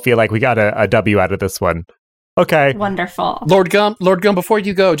we can all feel like we got a W out of this one. Okay. Wonderful. Lord Gum, before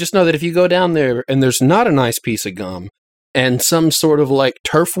you go, just know that if you go down there and there's not a nice piece of gum and some sort of like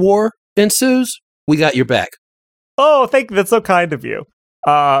turf war ensues, we got your back. Oh, thank you. That's so kind of you.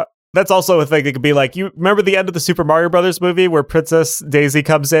 That's also a thing that could be like, you remember the end of the Super Mario Brothers movie where Princess Daisy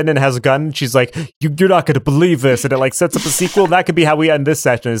comes in and has a gun and she's like, you're not going to believe this. And it like sets up a sequel. That could be how we end this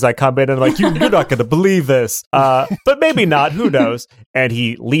session is I come in and like, you're not going to believe this. But maybe not. Who knows? And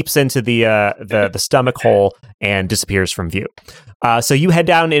he leaps into the stomach hole and disappears from view. So you head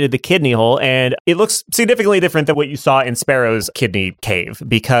down into the kidney hole, and it looks significantly different than what you saw in Sparrow's kidney cave,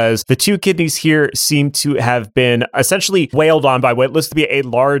 because the two kidneys here seem to have been essentially wailed on by what looks to be a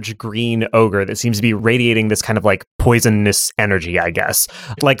large green ogre that seems to be radiating this kind of like poisonous energy, I guess.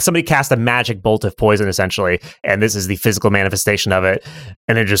 Like somebody cast a magic bolt of poison, essentially, and this is the physical manifestation of it.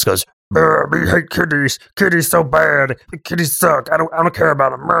 And it just goes, we hate kidneys. Kidneys so bad. Kidneys suck. I don't care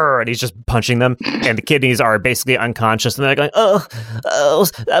about them. And he's just punching them, and the kidneys are basically unconscious, and they're going, oh,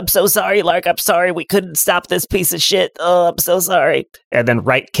 I'm so sorry, Lark. I'm sorry. We couldn't stop this piece of shit. Oh, I'm so sorry. And then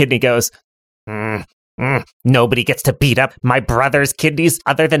right kidney goes, nobody gets to beat up my brother's kidneys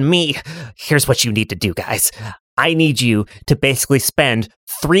other than me. Here's what you need to do, guys. I need you to basically spend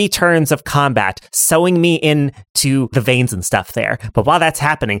 3 turns of combat sewing me into the veins and stuff there. But while that's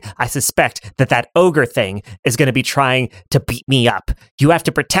happening, I suspect that ogre thing is going to be trying to beat me up. You have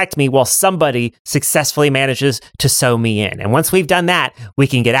to protect me while somebody successfully manages to sew me in. And once we've done that, we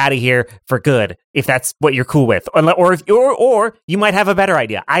can get out of here for good, if that's what you're cool with. Or you might have a better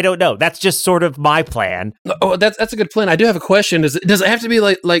idea. I don't know. That's just sort of my plan. Oh, that's a good plan. I do have a question. Does it have to be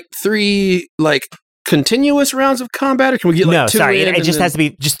like 3 continuous rounds of combat, or can we get no, 2 sorry, in it just has to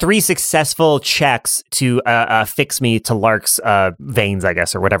be just 3 successful checks to fix me to Lark's veins, I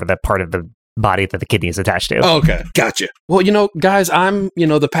guess, or whatever the part of the body that the kidney is attached to. Oh, okay, gotcha. Well, guys, I'm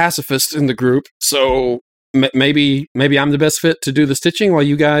the pacifist in the group, so maybe I'm the best fit to do the stitching while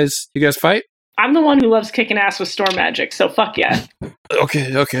you guys fight. I'm the one who loves kicking ass with storm magic, so fuck yeah.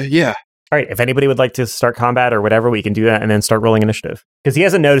 Okay, yeah. All right, if anybody would like to start combat or whatever, we can do that and then start rolling initiative. Because he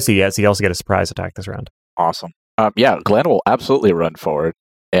hasn't noticed it yet, so he also get a surprise attack this round. Awesome. Yeah, Glenn will absolutely run forward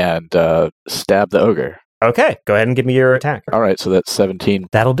and stab the ogre. Okay, go ahead and give me your attack. All right, so that's 17.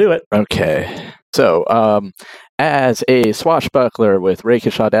 That'll do it. Okay. So, as a swashbuckler with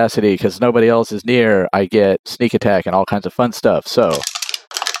rakish audacity, because nobody else is near, I get sneak attack and all kinds of fun stuff. So,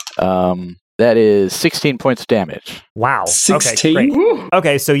 that is 16 points of damage. Wow. 16? Okay, great.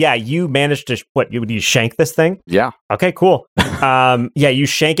 Okay, so yeah, you managed to, you shank this thing? Yeah. Okay, cool. Yeah, you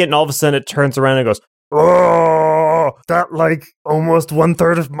shank it, and all of a sudden it turns around and goes, oh, that like almost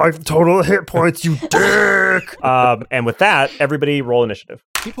 1/3 of my total hit points, you dick! And with that, everybody roll initiative.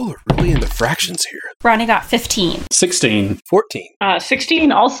 People are really into fractions here. Ronnie got 15. 16. 14.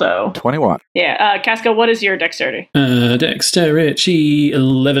 16 also. 21. Yeah, Casca, what is your dexterity? Dexterity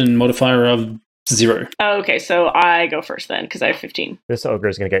 11, modifier of 0. Oh, okay, so I go first then, because I have 15. This ogre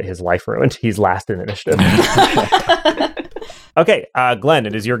is going to get his life ruined. He's last in initiative. Okay, Glenn,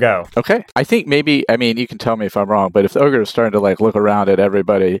 it is your go. Okay. I think maybe, you can tell me if I'm wrong, but if the ogre is starting to look around at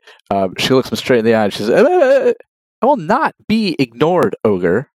everybody, she looks him straight in the eye and she says, I will not be ignored,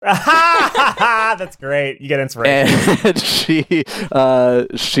 ogre. That's great. You get inspiration. And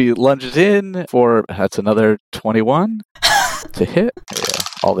she lunges in for, that's another 21 to hit. There we go.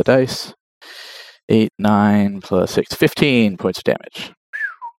 All the dice. 8, 9 plus 6, 15 points of damage.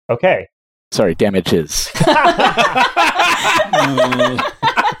 Okay. Sorry, damages.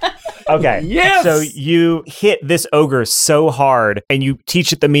 Okay. Yes! So you hit this ogre so hard, and you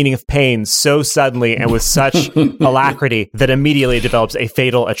teach it the meaning of pain so suddenly and with such alacrity that immediately it develops a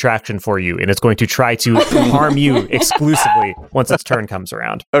fatal attraction for you, and it's going to try to harm you exclusively once its turn comes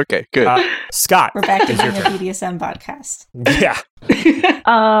around. Okay, good. Scott, We're back to is being your a turn. BDSM podcast. Yeah.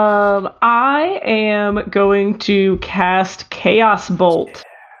 I am going to cast Chaos Bolt.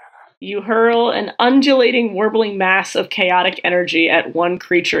 You hurl an undulating, warbling mass of chaotic energy at one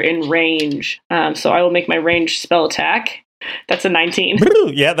creature in range. So I will make my ranged spell attack. That's a 19.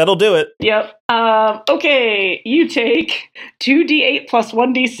 Yeah, that'll do it. Yep. Okay, you take 2d8 plus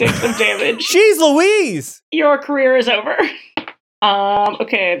 1d6 of damage. Jeez Louise! Your career is over.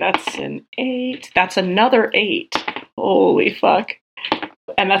 Okay, that's an 8. That's another 8. Holy fuck.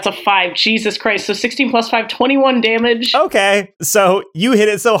 And that's a 5. Jesus Christ. So 16 plus 5, 21 damage. Okay, so you hit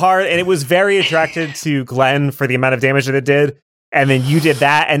it so hard, and it was very attracted to Glenn for the amount of damage that it did. And then you did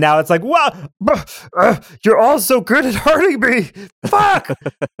that, and now it's like, wow, you're all so good at hurting me. Fuck,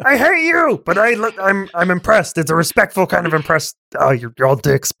 I hate you, but I'm impressed. It's a respectful kind of impressed. Oh, you're all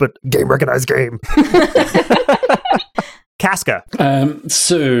dicks, but game recognized game. Casca.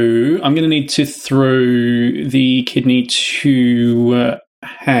 So I'm going to need to throw the kidney to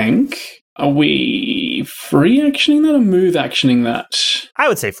Hank. Are we free actioning that or move actioning that? I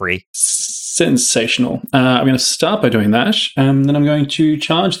would say free. Sensational. I'm going to start by doing that. Then I'm going to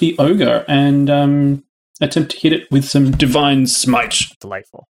charge the ogre and attempt to hit it with some divine smite.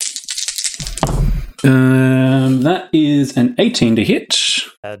 Delightful. That is an 18 to hit.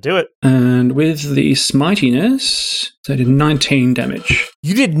 Do it. And with the smitiness, so I did 19 damage.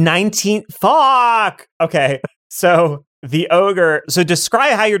 You did 19? Fuck! Okay, so the ogre... So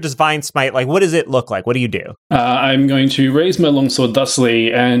describe how your divine smite, like, what does it look like? What do you do? I'm going to raise my longsword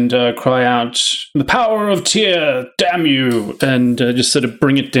thusly and cry out, "The power of Tyr, damn you!" And just sort of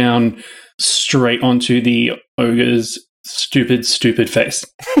bring it down straight onto the ogre's stupid face.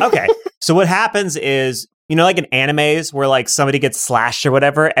 Okay, so what happens is, you know, like in animes where like somebody gets slashed or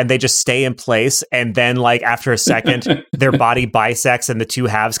whatever and they just stay in place, and then like after a second their body bisects and the two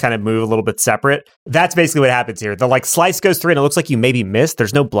halves kind of move a little bit separate. That's basically what happens here. The like slice goes through and it looks like you maybe missed.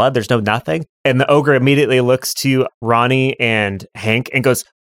 There's no blood, there's no nothing. And the ogre immediately looks to Ronnie and Hank and goes,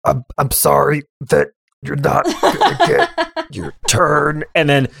 I'm sorry that you're not gonna get your turn. And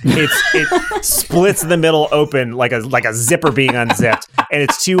then it splits in the middle open like a zipper being unzipped, and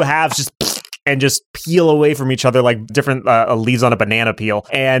its two halves just peel away from each other like different leaves on a banana peel,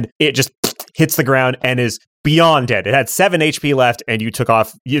 and it just hits the ground and is beyond dead. It had 7 HP left, and you took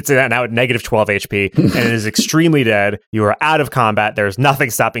off. It's now at negative 12 HP, and it is extremely dead. You are out of combat. There's nothing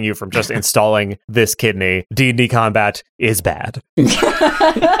stopping you from just installing this kidney. D&D combat is bad.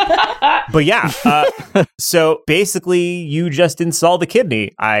 But yeah, so basically you just install the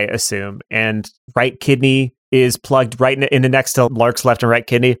kidney, I assume, and right kidney is plugged right into next to Lark's left and right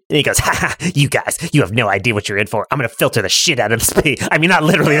kidney. And he goes, "Ha, you guys, you have no idea what you're in for. I'm going to filter the shit out of this pee." I mean, not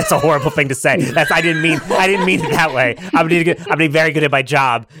literally. That's a horrible thing to say. I didn't mean it that way. I'm going to be very good at my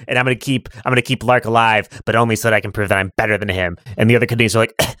job, and I'm going to keep Lark alive, but only so that I can prove that I'm better than him. And the other kidneys are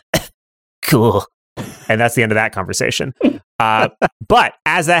like, cool. And that's the end of that conversation. But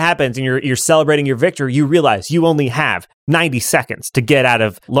as that happens and you're celebrating your victory, you realize you only have 90 seconds to get out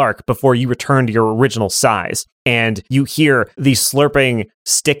of Lark before you return to your original size. And you hear these slurping,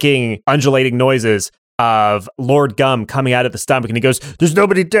 sticking, undulating noises of Lord Gum coming out of the stomach. And he goes, "There's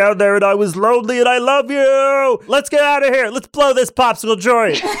nobody down there, and I was lonely, and I love you. Let's get out of here. Let's blow this popsicle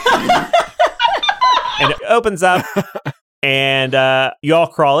joint." And it opens up. And you all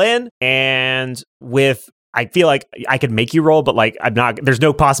crawl in, and I feel like I could make you roll, but like there's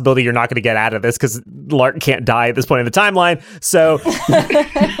no possibility you're not going to get out of this because Lark can't die at this point in the timeline. So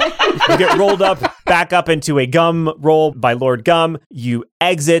you get rolled back up into a gum roll by Lord Gum. You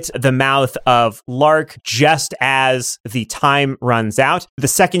exit the mouth of Lark just as the time runs out. The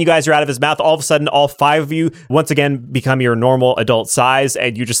second you guys are out of his mouth, all of a sudden, all 5 of you once again become your normal adult size,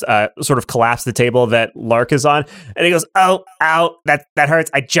 and you just sort of collapse the table that Lark is on. And he goes, "Oh, ow, that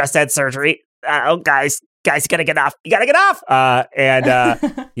hurts. I just had surgery. Oh, guys, you gotta get off. You gotta get off." And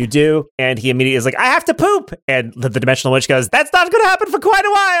you do. And he immediately is like, "I have to poop." And the Dimensional Witch goes, "That's not gonna happen for quite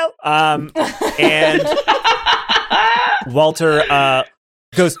a while." And Walter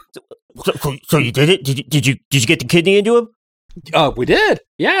goes, so you did it? Did you get the kidney into him? We did.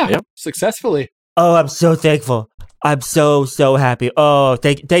 Yeah. Yep. Successfully. Oh, I'm so thankful. I'm so happy. Oh,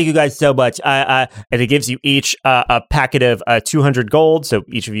 thank you guys so much. And it gives you each a packet of 200 gold. So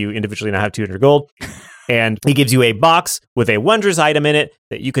each of you individually now have 200 gold. And he gives you a box with a wondrous item in it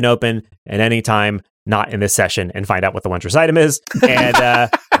that you can open at any time, not in this session, and find out what the wondrous item is. And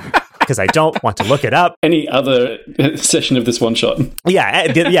because I don't want to look it up. Any other session of this one shot?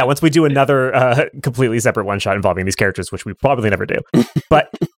 Yeah. Once we do another completely separate one shot involving these characters, which we probably never do. But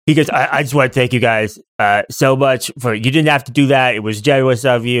he goes, I just want to thank you guys so much for. You didn't have to do that. It was generous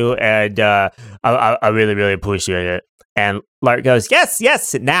of you, and I really, really appreciate it. And Lark goes,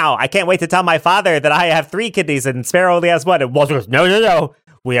 yes. Now I can't wait to tell my father that I have 3 kidneys and Sparrow only has 1. And Walter goes, no.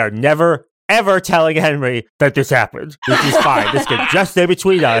 We are never, ever telling Henry that this happened. This is fine. This can just stay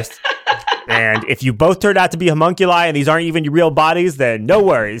between us. And if you both turn out to be homunculi and these aren't even your real bodies, then no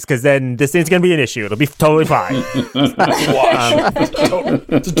worries, because then this thing's going to be an issue. It'll be totally fine.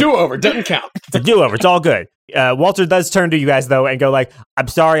 It's a do-over. Doesn't count. It's a do-over. It's all good. Walter does turn to you guys, though, and go like, "I'm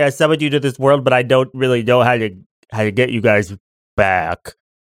sorry I summoned you to this world, but I don't really know how to get you guys back.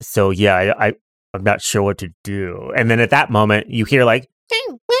 So yeah, I'm not sure what to do." And then at that moment, you hear like,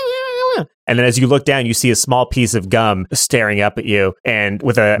 and then as you look down, you see a small piece of gum staring up at you. And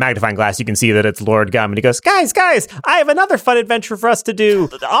with a magnifying glass, you can see that it's Lord Gum. And he goes, guys, I have another fun adventure for us to do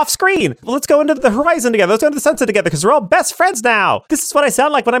off screen. Let's go into the horizon together. Let's go into the sunset together because we're all best friends now. This is what I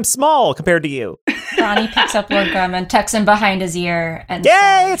sound like when I'm small compared to you. Ronnie picks up Lord Gum and tucks him behind his ear. And yay,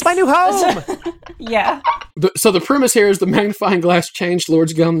 says, it's my new home. Yeah. So the premise here is the magnifying glass changed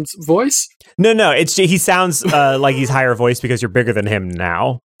Lord Gum's voice? No. He sounds like he's higher voice because you're bigger than him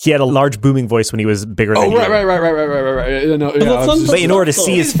now. He had a large booming voice when he was bigger than you. Right. No, But in order to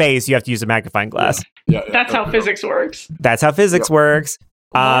see his face, you have to use a magnifying glass. That's how physics works. That's how physics works.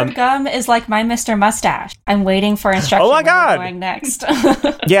 Lord Gum is like my Mr. Mustache. I'm waiting for instructions. Oh my God. Where we're going next.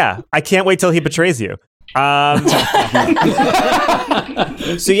 Yeah, I can't wait till he betrays you.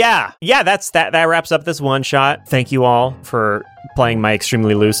 So yeah, that wraps up this one shot. Thank you all for playing my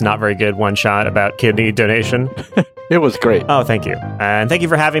extremely loose, not very good one shot about kidney donation. It was great. Oh, thank you. And thank you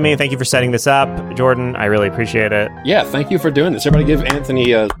for having me. Thank you for setting this up, Jordan. I really appreciate it. Yeah, thank you for doing this. Everybody give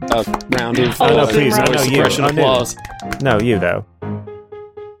Anthony a round of no, please. voice No, you. suppression applause. No, you though.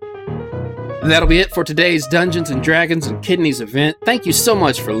 That'll be it for today's Dungeons and Dragons and Kidneys event. Thank you so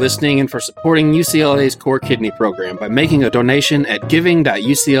much for listening and for supporting UCLA's Core Kidney program by making a donation at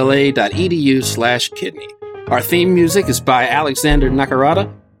giving.ucla.edu/kidney. Our theme music is by Alexander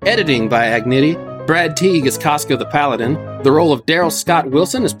Nakarada, editing by Agniti. Brad Teague is Casca the Paladin. The role of Daryl Scott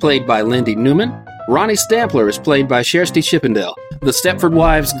Wilson is played by Lindy Newman. Ronnie Stampler is played by Shersty Chippendale. The Stepford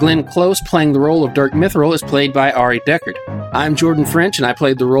Wives' Glenn Close, playing the role of Dirk Mithril, is played by Ari Deckard. I'm Jordan French, and I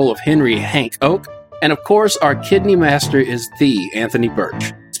played the role of Henry Hank Oak. And of course, our kidney master is the Anthony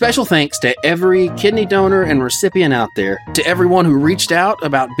Birch. Special thanks to every kidney donor and recipient out there, to everyone who reached out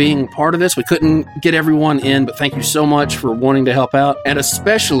about being part of this. We couldn't get everyone in, but thank you so much for wanting to help out. And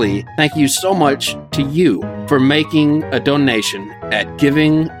especially, thank you so much to you for making a donation at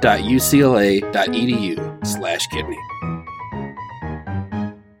giving.ucla.edu/kidney.